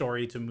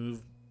story to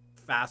move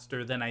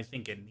faster than I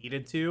think it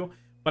needed to.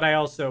 But I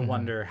also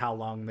wonder how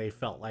long they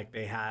felt like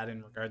they had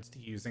in regards to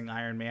using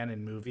Iron Man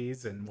in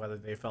movies, and whether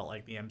they felt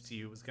like the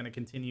MCU was going to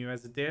continue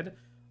as it did.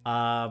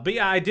 But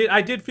yeah, I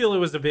did feel it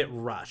was a bit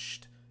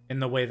rushed in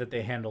the way that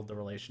they handled the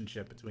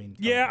relationship between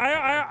Tony and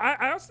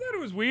Pepper. I also thought it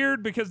was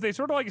weird because they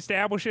sort of like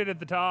establish it at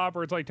the top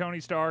where it's like Tony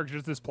Stark's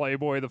just this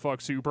playboy, the fuck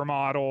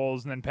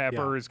supermodels, and then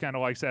Pepper is kind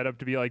of like set up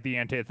to be like the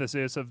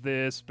antithesis of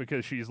this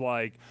because she's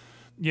like,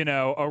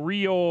 a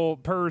real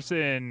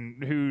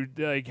person who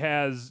like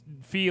has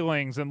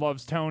feelings and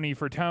loves Tony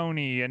for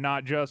Tony and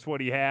not just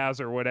what he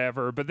has or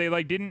whatever. But they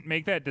like didn't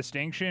make that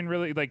distinction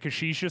really, like, because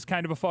she's just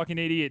kind of a fucking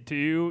idiot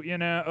too,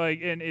 like,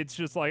 and it's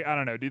just like, I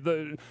don't know,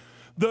 dude,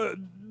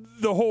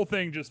 the whole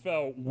thing just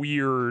felt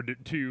weird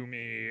to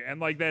me. And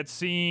like that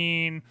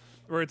scene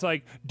where it's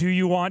like, do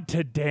you want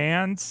to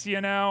dance?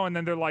 And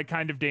then they're like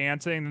kind of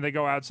dancing, and then they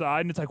go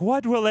outside and it's like,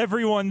 what will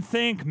everyone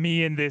think,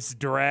 me in this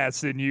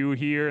dress and you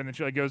here? And then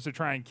she like goes to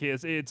try and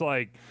kiss. It's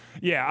like,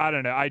 yeah, I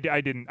don't know. I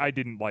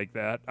didn't like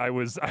that. I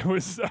was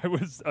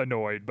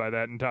annoyed by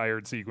that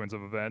entire sequence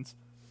of events.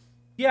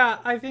 Yeah,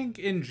 I think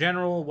in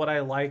general what I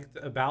liked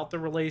about the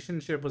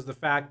relationship was the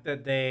fact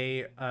that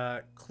they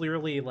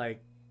clearly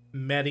like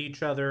met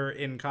each other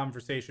in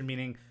conversation,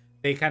 meaning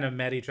they kind of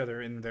met each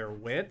other in their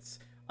wits.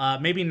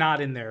 Maybe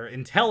not in their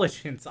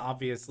intelligence,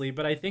 obviously,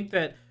 but I think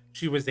that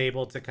she was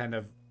able to kind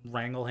of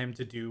wrangle him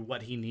to do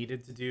what he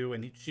needed to do,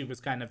 and she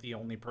was kind of the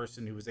only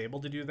person who was able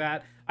to do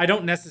that. I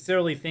don't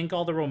necessarily think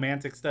all the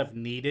romantic stuff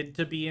needed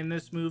to be in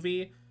this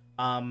movie.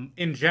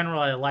 In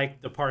general, I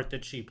liked the part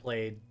that she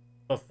played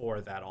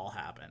before that all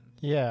happened.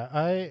 Yeah,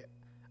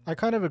 I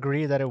kind of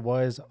agree that it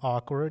was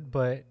awkward,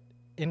 but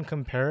in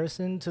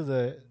comparison to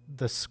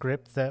the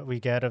script that we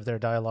get of their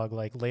dialogue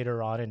like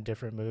later on in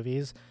different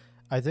movies,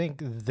 I think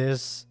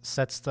this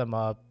sets them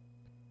up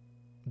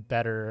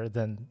better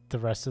than the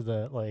rest of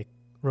the like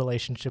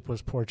relationship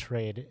was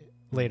portrayed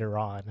later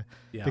on.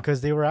 Yeah. Because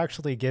they were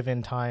actually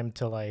given time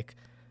to like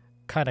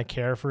kind of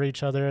care for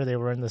each other. They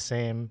were in the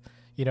same,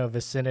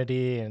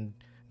 vicinity and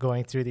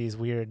going through these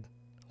weird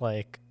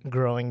like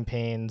growing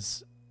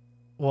pains,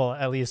 well,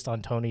 at least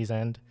on Tony's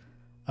end.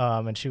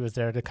 And she was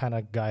there to kind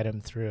of guide him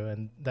through,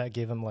 and that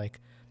gave him like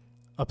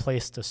a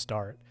place to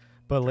start.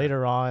 But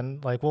later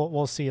on, like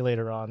we'll see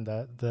later on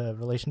that the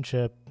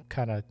relationship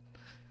kind of,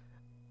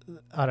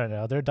 I don't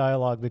know, their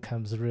dialogue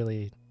becomes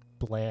really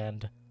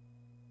bland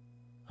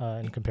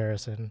in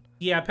comparison.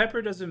 Yeah,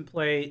 Pepper doesn't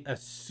play a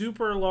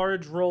super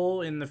large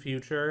role in the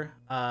future.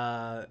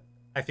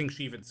 I think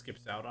she even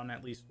skips out on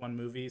at least one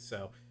movie.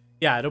 So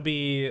yeah,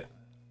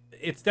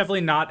 it's definitely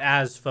not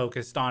as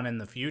focused on in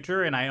the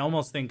future. And I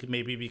almost think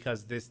maybe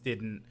because this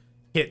didn't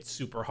hit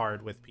super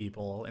hard with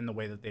people in the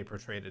way that they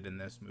portrayed it in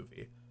this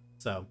movie.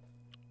 So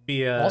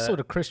also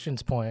to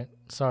Christian's point,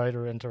 sorry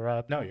to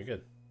interrupt. No, you're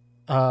good.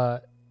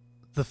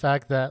 The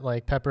fact that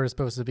like Pepper is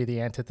supposed to be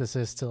the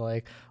antithesis to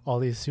like all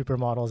these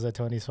supermodels that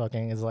Tony's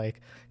fucking is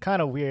like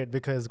kind of weird,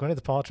 because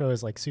Gwyneth Paltrow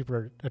is like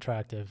super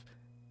attractive.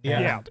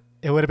 Yeah.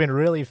 It would have been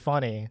really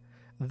funny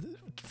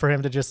for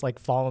him to just like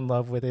fall in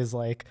love with his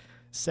like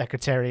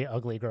secretary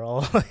ugly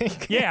girl.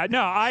 Like, yeah,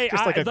 no,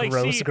 just like a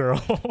gross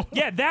girl.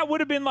 Yeah, that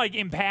would have been like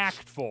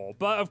impactful,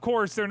 but of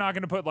course they're not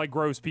going to put like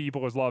gross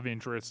people as love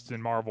interests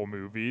in Marvel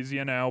movies,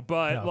 but No,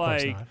 of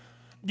course not.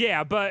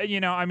 yeah, but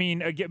I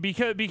mean,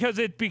 because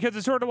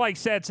it sort of like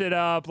sets it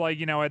up, like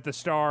at the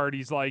start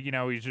he's like,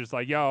 he's just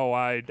like, yo,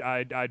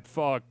 I'd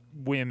fuck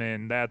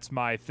women, that's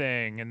my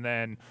thing, and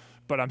then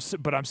but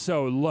I'm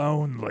so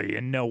lonely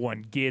and no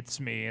one gets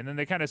me, and then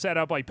they kind of set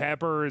up like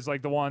Pepper is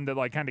like the one that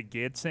like kind of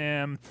gets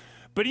him.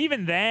 But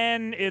even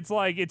then, it's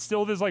like it's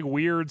still this like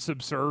weird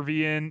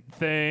subservient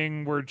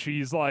thing where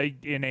she's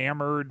like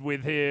enamored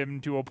with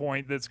him to a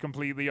point that's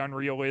completely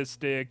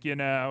unrealistic.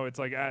 It's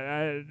like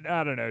I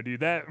don't know, dude.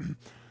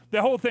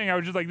 The whole thing, I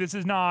was just like, this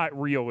is not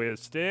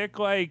realistic.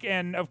 Like,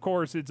 and of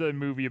course, it's a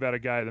movie about a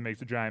guy that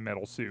makes a giant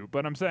metal suit.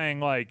 But I'm saying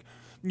like,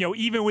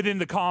 even within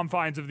the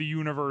confines of the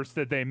universe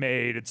that they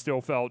made, it still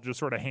felt just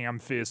sort of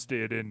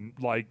ham-fisted and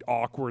like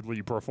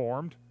awkwardly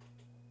performed.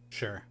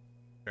 Sure.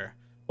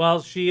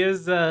 Well, she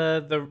is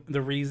the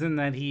reason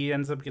that he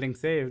ends up getting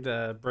saved.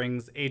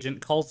 Brings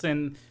Agent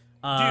Coulson.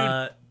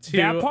 Dude,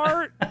 that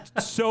part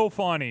so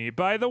funny,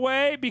 by the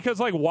way, because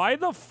like, why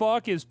the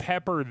fuck is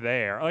Pepper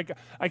there? Like,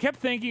 I kept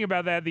thinking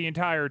about that the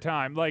entire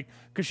time, like,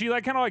 because she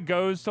like kind of like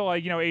goes to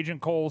like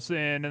Agent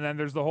Coulson, and then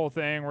there's the whole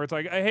thing where it's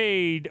like,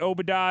 hey,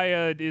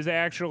 Obadiah is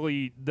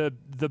actually the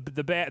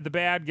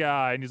bad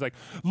guy, and he's like,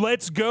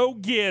 let's go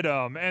get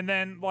him, and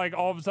then like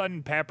all of a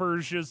sudden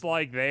Pepper's just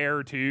like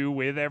there too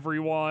with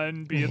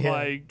everyone, being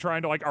like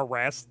trying to like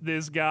arrest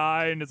this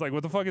guy, and it's like,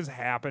 what the fuck is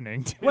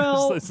happening?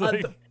 Well, it's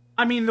like,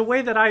 I mean, the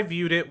way that I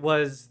viewed it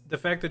was the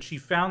fact that she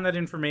found that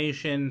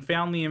information,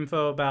 found the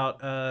info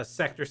about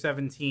Sector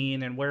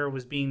 17 and where it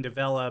was being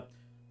developed,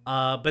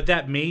 but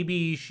that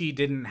maybe she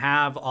didn't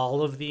have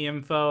all of the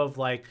info of,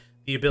 like,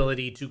 the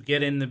ability to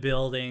get in the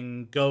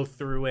building, go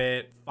through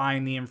it,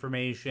 find the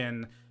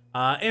information,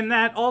 and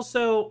that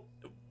also,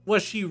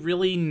 was she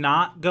really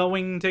not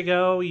going to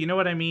go? You know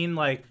what I mean?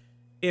 Like,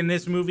 in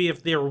this movie,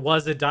 if there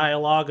was a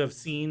dialogue of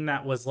scene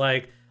that was,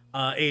 like,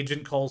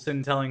 Agent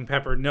Coulson telling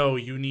Pepper, no,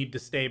 you need to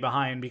stay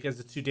behind because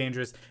it's too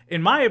dangerous.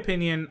 In my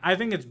opinion, I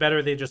think it's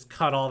better they just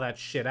cut all that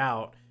shit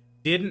out.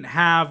 Didn't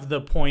have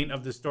the point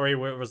of the story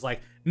where it was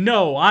like,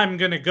 no, I'm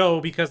going to go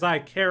because I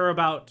care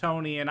about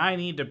Tony and I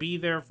need to be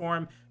there for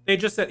him. They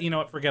just said, you know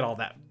what, forget all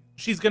that.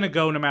 She's going to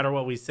go no matter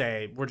what we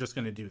say. We're just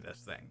going to do this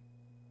thing.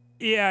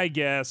 Yeah, I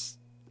guess.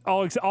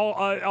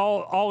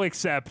 I'll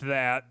accept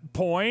that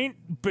point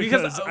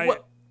because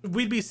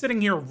we'd be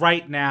sitting here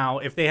right now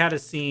if they had a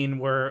scene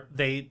where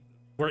they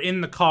were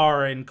in the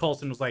car and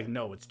Coulson was like,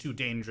 no, it's too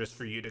dangerous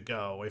for you to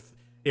go.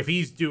 If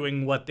he's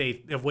doing what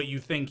you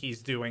think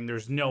he's doing,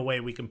 there's no way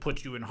we can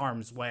put you in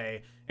harm's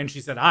way. And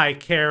she said, I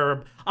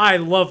care. I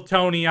love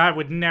Tony. I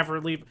would never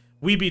leave.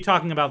 We'd be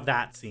talking about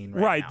that scene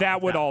right now.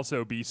 That would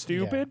also be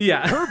stupid.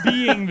 Yeah. Her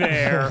being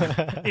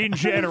there in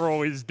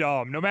general is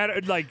dumb. No matter,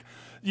 like,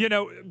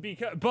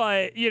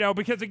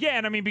 because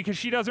again, I mean, because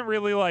she doesn't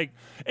really like,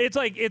 it's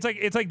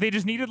like they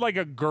just needed like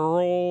a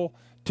girl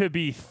to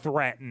be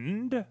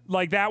threatened.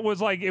 Like that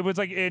was like, it was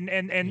like,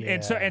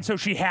 and so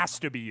she has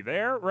to be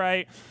there,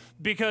 right?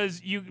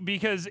 because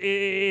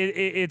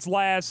it's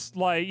less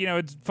like, you know,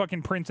 it's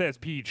fucking Princess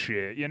Peach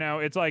shit. You know,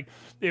 it's like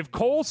if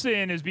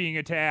Coulson is being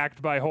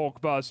attacked by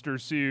Hulkbuster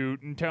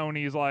suit and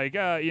Tony's like,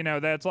 you know,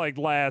 that's like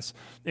less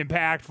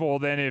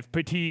impactful than if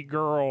Petite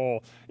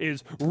Girl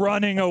is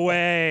running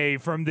away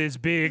from this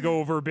big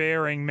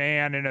overbearing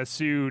man in a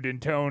suit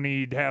and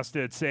Tony has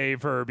to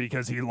save her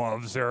because he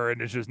loves her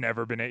and it's just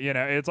never been, you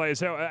know, it's like,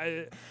 so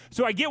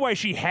I get why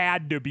she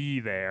had to be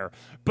there,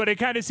 but it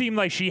kind of seemed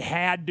like she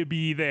had to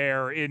be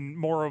there in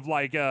more of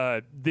like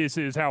this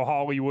is how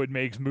Hollywood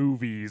makes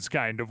movies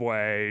kind of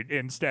way,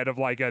 instead of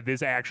like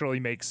this actually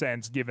makes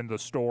sense given the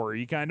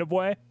story kind of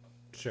way.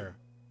 Sure.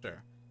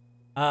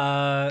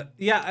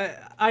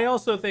 Yeah, I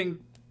also think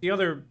the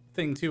other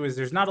thing too is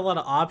there's not a lot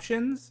of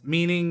options,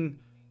 meaning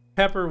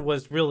Pepper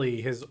was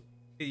really his,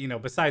 you know,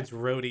 besides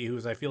Rhodey,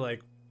 who's I feel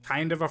like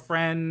kind of a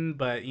friend,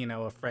 but, you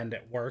know, a friend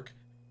at work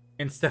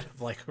instead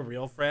of like a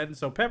real friend.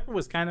 So Pepper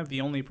was kind of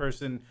the only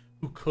person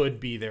who could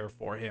be there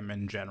for him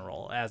in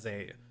general as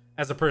a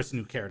person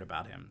who cared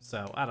about him.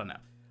 So I don't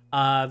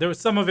know. There was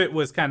some of it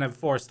was kind of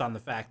forced on the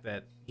fact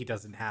that he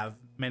doesn't have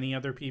many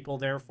other people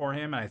there for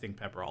him, and I think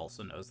Pepper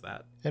also knows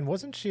that. And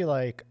wasn't she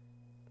like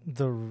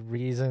the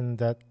reason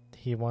that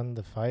he won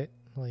the fight?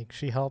 Like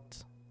she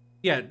helped.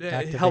 Yeah,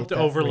 it helped to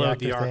overload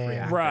the arc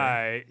reactor.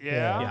 Right.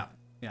 Yeah.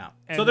 Yeah.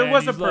 So there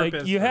was a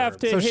purpose. Like, you have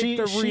to hit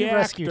the she reactor.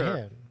 rescued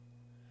him.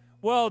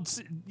 Well,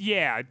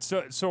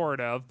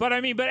 sort of. But I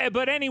mean,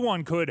 but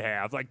anyone could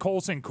have. Like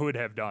Coulson could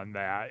have done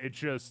that. It's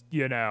just,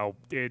 you know,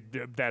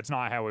 that's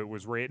not how it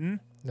was written.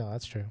 No,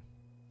 that's true.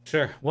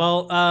 Sure.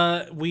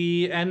 Well,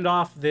 we end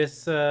off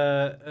this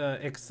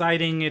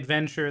exciting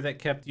adventure that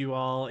kept you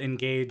all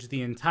engaged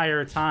the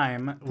entire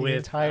time.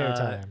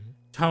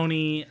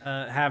 Tony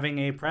having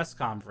a press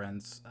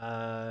conference.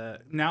 Now,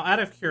 out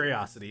of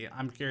curiosity,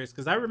 I'm curious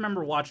because I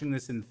remember watching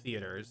this in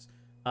theaters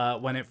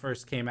when it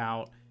first came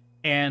out,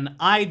 and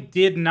I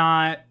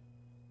didn't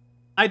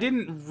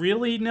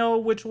really know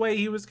which way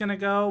he was going to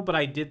go, but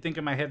I did think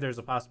in my head there's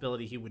a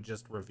possibility he would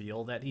just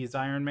reveal that he's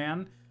Iron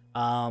Man.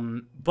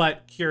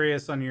 But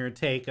curious on your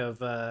take of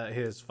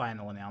his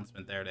final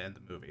announcement there to end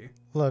the movie.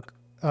 Look,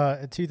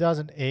 in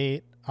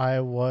 2008, I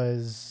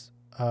was,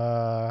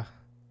 how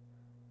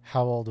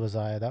old was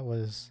I? That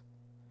was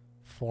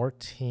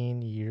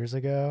 14 years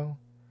ago.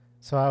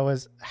 So I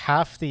was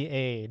half the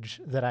age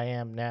that I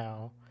am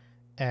now.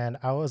 And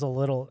I was a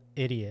little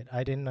idiot.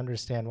 I didn't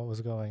understand what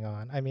was going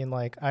on. I mean,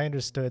 like, I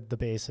understood the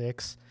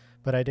basics,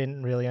 but I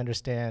didn't really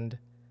understand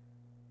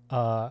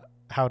how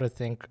to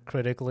think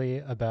critically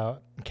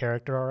about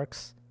character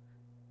arcs.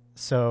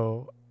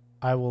 So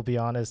I will be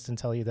honest and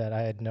tell you that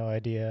I had no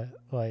idea,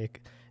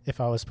 like, if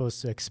I was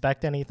supposed to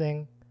expect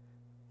anything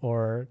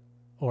or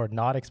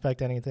not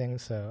expect anything.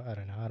 So I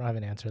don't know. I don't have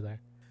an answer there.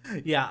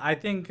 Yeah, I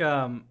think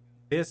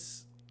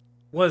this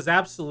was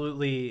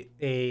absolutely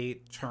a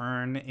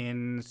turn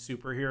in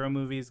superhero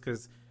movies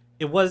because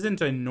it wasn't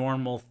a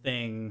normal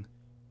thing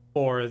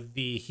for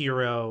the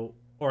hero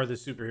or the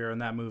superhero in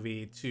that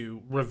movie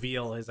to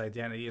reveal his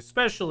identity,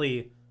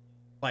 especially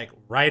like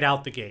right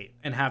out the gate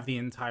and have the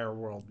entire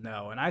world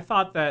know. And I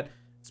thought that,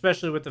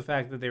 especially with the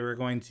fact that they were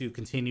going to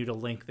continue to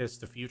link this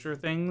to future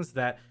things,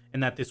 that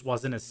this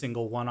wasn't a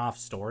single one-off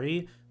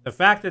story, the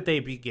fact that they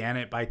began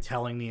it by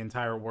telling the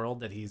entire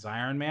world that he's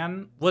Iron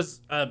Man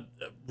was a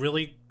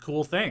really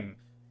cool thing.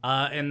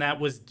 And that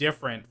was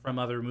different from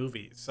other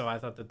movies. So I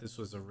thought that this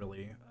was a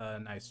really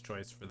nice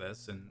choice for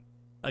this. And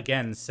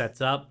again,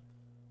 sets up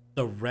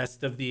the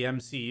rest of the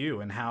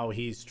MCU and how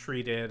he's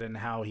treated and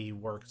how he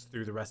works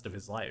through the rest of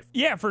his life.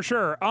 Yeah, for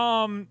sure.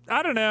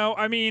 I don't know.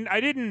 I mean,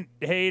 I didn't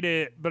hate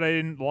it, but I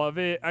didn't love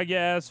it, I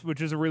guess, which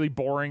is a really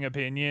boring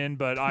opinion,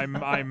 but I'm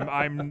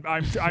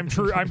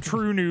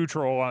true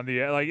neutral on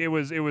the, like, it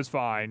was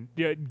fine.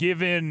 Yeah,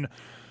 given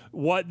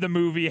what the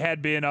movie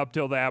had been up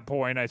till that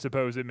point, I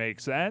suppose it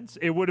makes sense.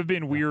 It would have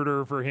been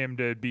weirder for him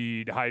to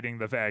be hiding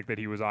the fact that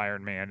he was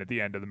Iron Man at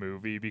the end of the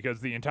movie,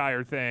 because the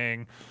entire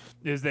thing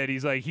is that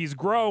he's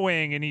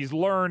growing and he's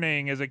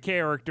learning as a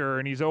character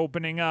and he's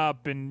opening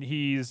up and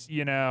he's,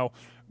 you know,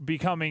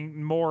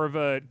 becoming more of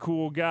a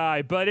cool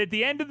guy. But at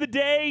the end of the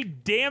day,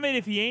 damn it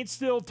if he ain't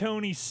still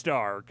Tony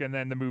Stark. And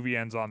then the movie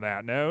ends on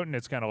that note, and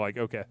it's kind of like,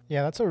 okay.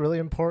 Yeah, that's a really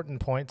important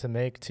point to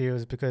make too,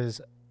 is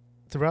because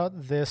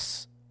throughout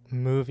this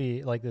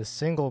movie, like this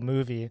single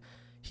movie,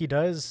 he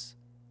does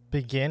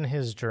begin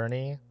his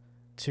journey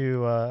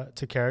to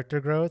character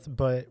growth,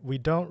 but we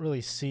don't really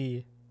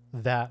see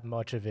that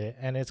much of it,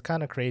 and it's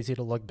kind of crazy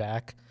to look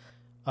back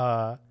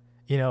at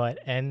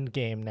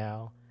Endgame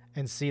now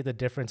and see the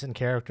difference in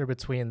character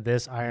between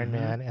this Iron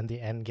Man and the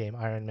Endgame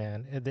Iron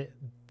Man.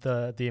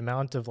 The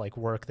amount of like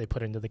work they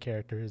put into the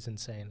character is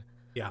insane.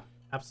 Yeah,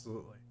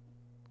 absolutely.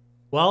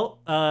 Well,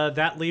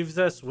 that leaves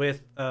us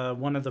with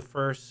one of the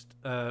first,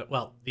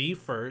 the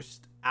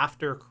first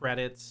after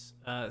credits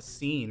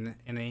scene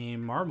in a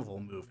Marvel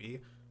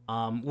movie,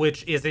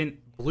 which isn't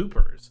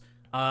bloopers.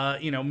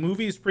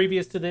 Movies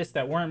previous to this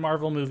that weren't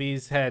Marvel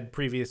movies had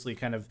previously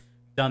kind of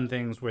done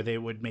things where they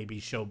would maybe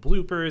show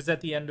bloopers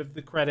at the end of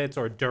the credits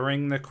or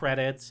during the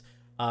credits.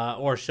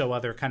 or show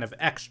other kind of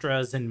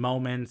extras and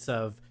moments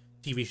of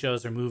TV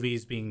shows or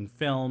movies being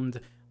filmed.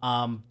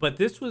 But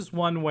this was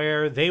one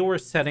where they were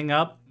setting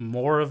up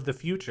more of the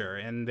future,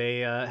 and they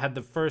had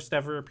the first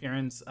ever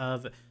appearance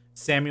of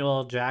Samuel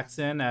L.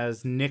 Jackson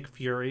as Nick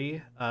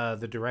Fury,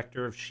 the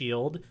director of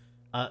S.H.I.E.L.D.,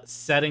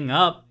 setting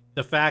up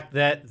the fact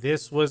that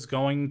this was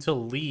going to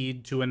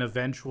lead to an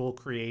eventual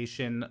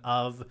creation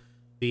of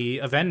the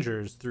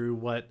Avengers through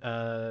what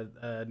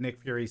Nick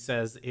Fury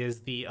says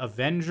is the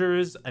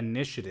Avengers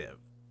Initiative.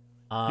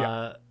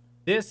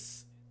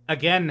 This,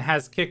 again,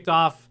 has kicked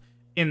off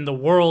in the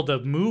world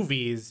of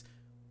movies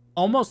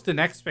almost an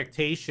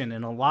expectation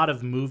in a lot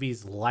of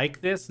movies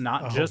like this,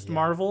 not just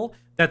Marvel,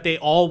 that they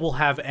all will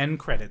have end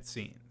credit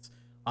scenes.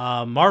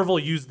 Marvel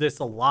used this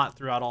a lot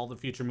throughout all the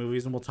future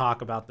movies, and we'll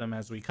talk about them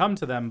as we come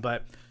to them,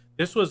 but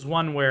this was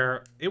one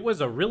where it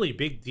was a really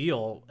big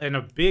deal and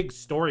a big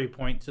story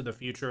point to the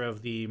future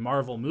of the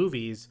Marvel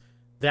movies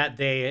that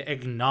they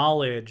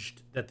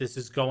acknowledged that this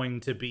is going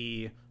to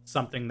be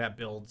something that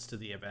builds to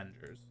the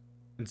Avengers.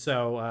 And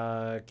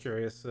so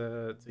curious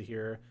to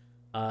hear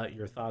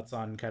your thoughts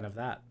on kind of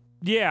that.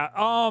 Yeah,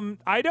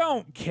 I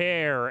don't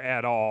care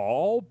at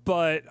all,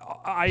 but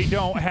I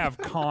don't have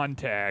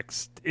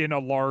context in a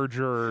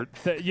larger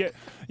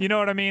you know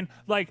what I mean?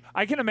 Like,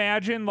 I can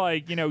imagine,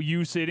 like, you know,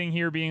 you sitting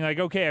here being like,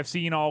 okay, I've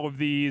seen all of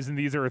these, and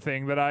these are a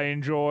thing that I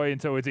enjoy, and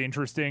so it's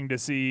interesting to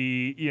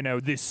see, you know,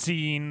 this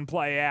scene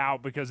play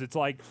out because it's,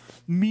 like,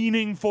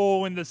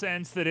 meaningful in the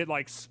sense that it,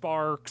 like,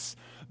 sparks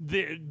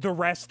the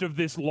rest of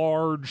this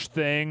large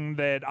thing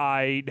that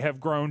I have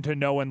grown to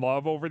know and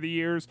love over the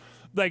years.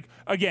 Like,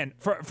 again,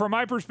 from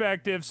my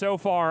perspective, so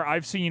far,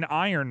 I've seen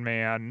Iron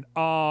Man,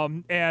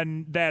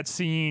 and that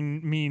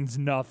scene means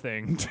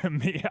nothing to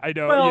me. I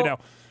don't, you know.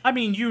 I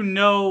mean, you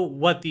know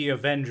what the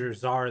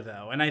Avengers are,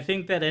 though. And I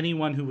think that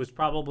anyone who was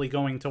probably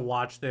going to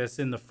watch this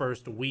in the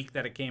first week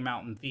that it came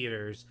out in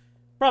theaters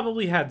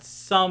probably had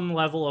some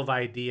level of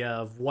idea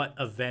of what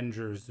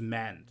Avengers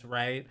meant,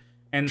 right?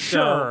 And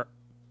so,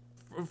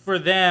 for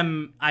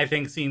them, I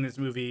think seeing this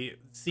movie,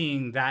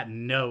 seeing that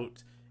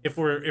note, if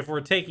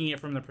we're taking it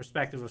from the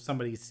perspective of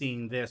somebody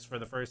seeing this for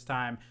the first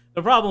time,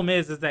 the problem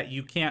is that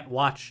you can't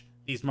watch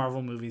these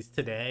Marvel movies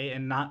today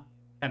and not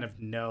kind of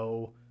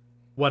know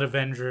what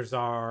Avengers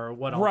are,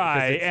 what all,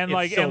 right, it's, and it's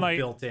like so and like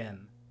built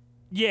in.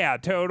 Yeah,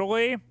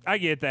 totally. I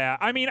get that.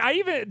 I mean,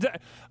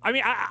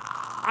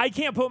 I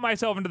can't put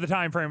myself into the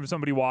time frame of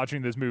somebody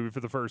watching this movie for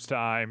the first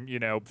time, you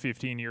know,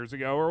 15 years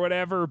ago or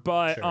whatever,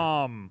 but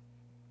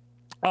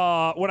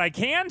what I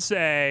can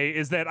say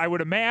is that I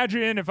would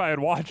imagine if I had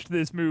watched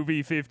this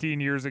movie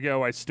 15 years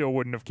ago, I still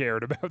wouldn't have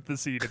cared about the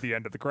scene at the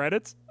end of the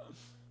credits.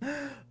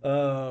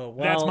 Well,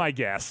 that's my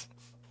guess.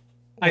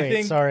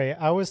 Wait, sorry.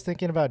 I was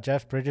thinking about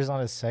Jeff Bridges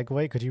on his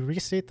Segway. Could you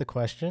restate the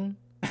question?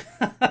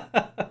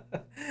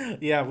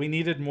 Yeah, we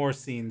needed more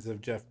scenes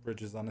of Jeff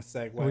Bridges on a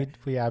Segway.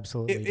 We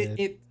absolutely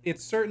did.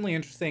 It's certainly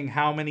interesting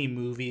how many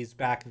movies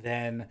back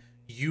then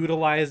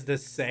utilized the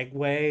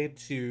Segway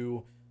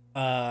to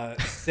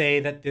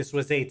say that this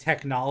was a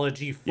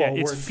technology forward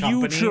it's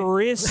company.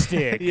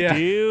 Futuristic,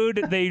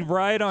 dude. They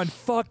ride on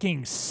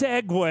fucking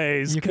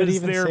Segways. You could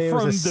even they're say it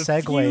from was a the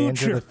segue future.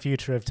 into the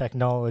future of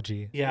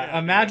technology. Yeah,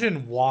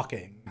 imagine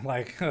walking.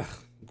 Like, ugh,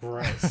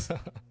 gross.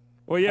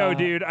 Well,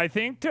 dude, I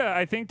think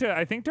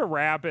to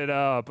wrap it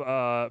up,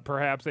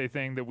 perhaps a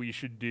thing that we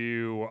should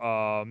do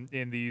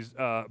in these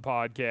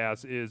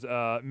podcasts is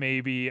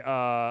maybe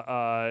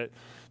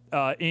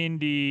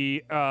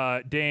Indy,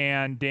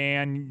 Dan,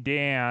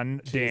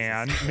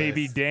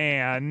 maybe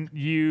Dan,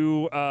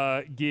 you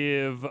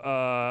give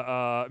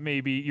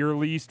maybe your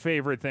least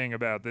favorite thing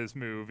about this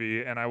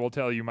movie, and I will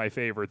tell you my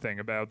favorite thing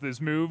about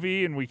this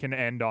movie, and we can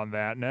end on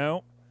that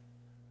note.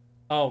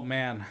 Oh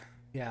man,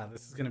 yeah,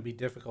 this is gonna be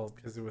difficult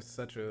because it was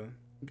such a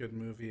good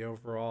movie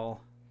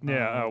overall.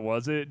 Yeah,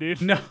 was it, dude?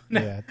 No.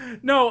 Yeah,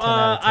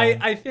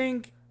 I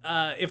think.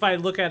 If I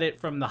look at it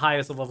from the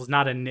highest of levels,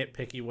 not a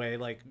nitpicky way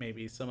like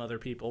maybe some other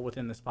people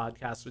within this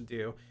podcast would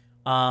do,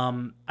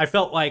 I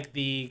felt like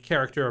the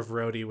character of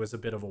Rhodey was a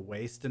bit of a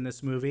waste in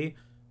this movie.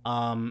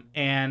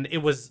 And it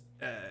was,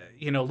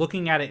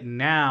 looking at it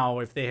now,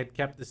 if they had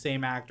kept the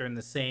same actor and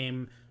the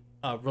same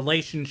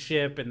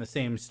relationship and the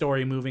same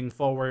story moving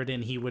forward,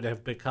 and he would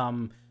have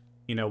become,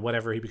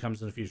 whatever he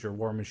becomes in the future,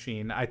 War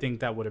Machine, I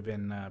think that would have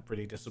been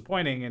pretty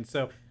disappointing. And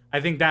so I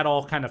think that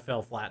all kind of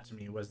fell flat to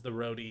me, was the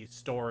Rhodey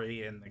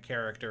story and the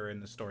character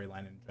and the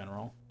storyline in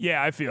general.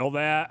 Yeah, I feel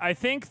that. I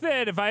think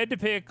that if I had to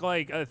pick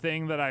like a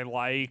thing that I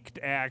liked,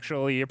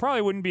 actually, it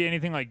probably wouldn't be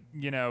anything like,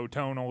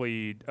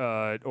 tonally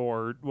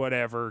or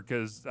whatever,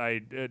 because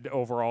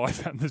overall I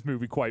found this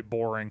movie quite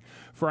boring,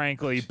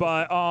 frankly.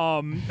 But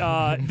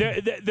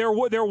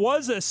there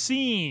was a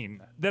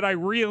scene that I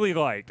really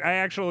liked. I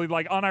actually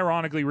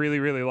unironically really,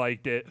 really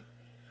liked it.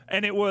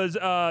 And it was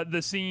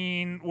the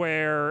scene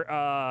where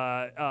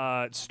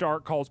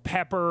Stark calls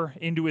Pepper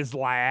into his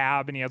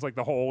lab, and he has like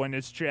the hole in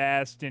his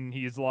chest, and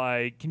he's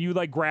like, "Can you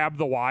like grab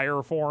the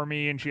wire for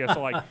me?" And she has to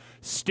like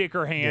stick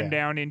her hand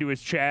down into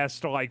his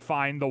chest to like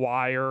find the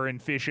wire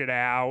and fish it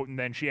out, and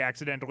then she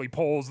accidentally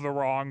pulls the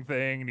wrong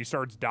thing, and he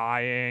starts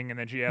dying, and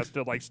then she has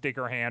to like stick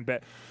her hand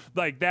back.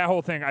 Like that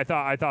whole thing, I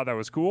thought that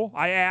was cool.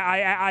 I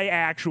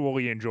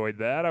actually enjoyed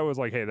that. I was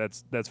like, "Hey,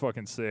 that's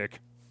fucking sick."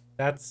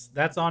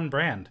 That's on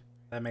brand.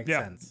 That makes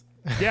sense.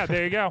 Yeah,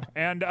 there you go.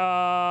 And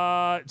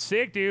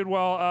sick, dude.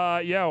 Well,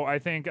 I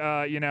think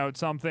it's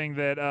something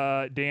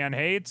that Dan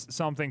hates,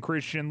 something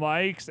Christian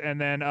likes, and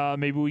then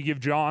maybe we give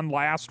John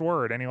last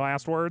word. Any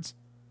last words?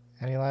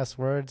 Any last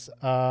words?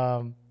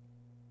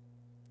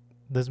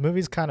 This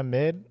movie's kind of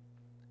mid,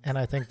 and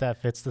I think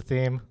that fits the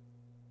theme.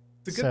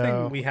 It's a good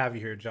thing we have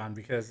you here, John,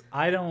 because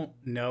I don't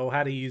know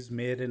how to use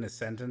mid in a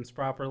sentence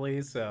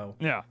properly. So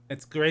yeah,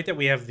 it's great that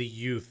we have the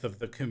youth of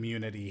the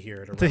community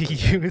here to the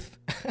youth.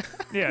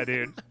 Yeah,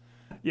 dude.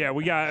 Yeah,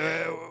 we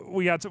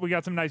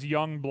got some nice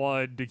young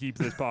blood to keep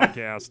this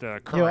podcast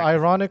current. You know,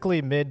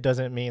 ironically, mid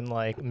doesn't mean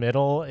like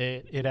middle.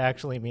 It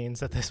actually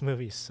means that this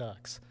movie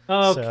sucks.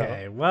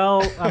 Okay,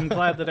 well, I'm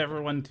glad that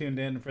everyone tuned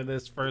in for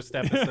this first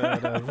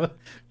episode of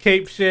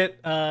Cape Shit.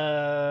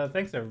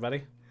 Thanks,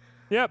 everybody.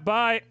 Yeah,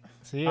 bye.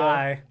 See ya.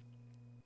 Bye.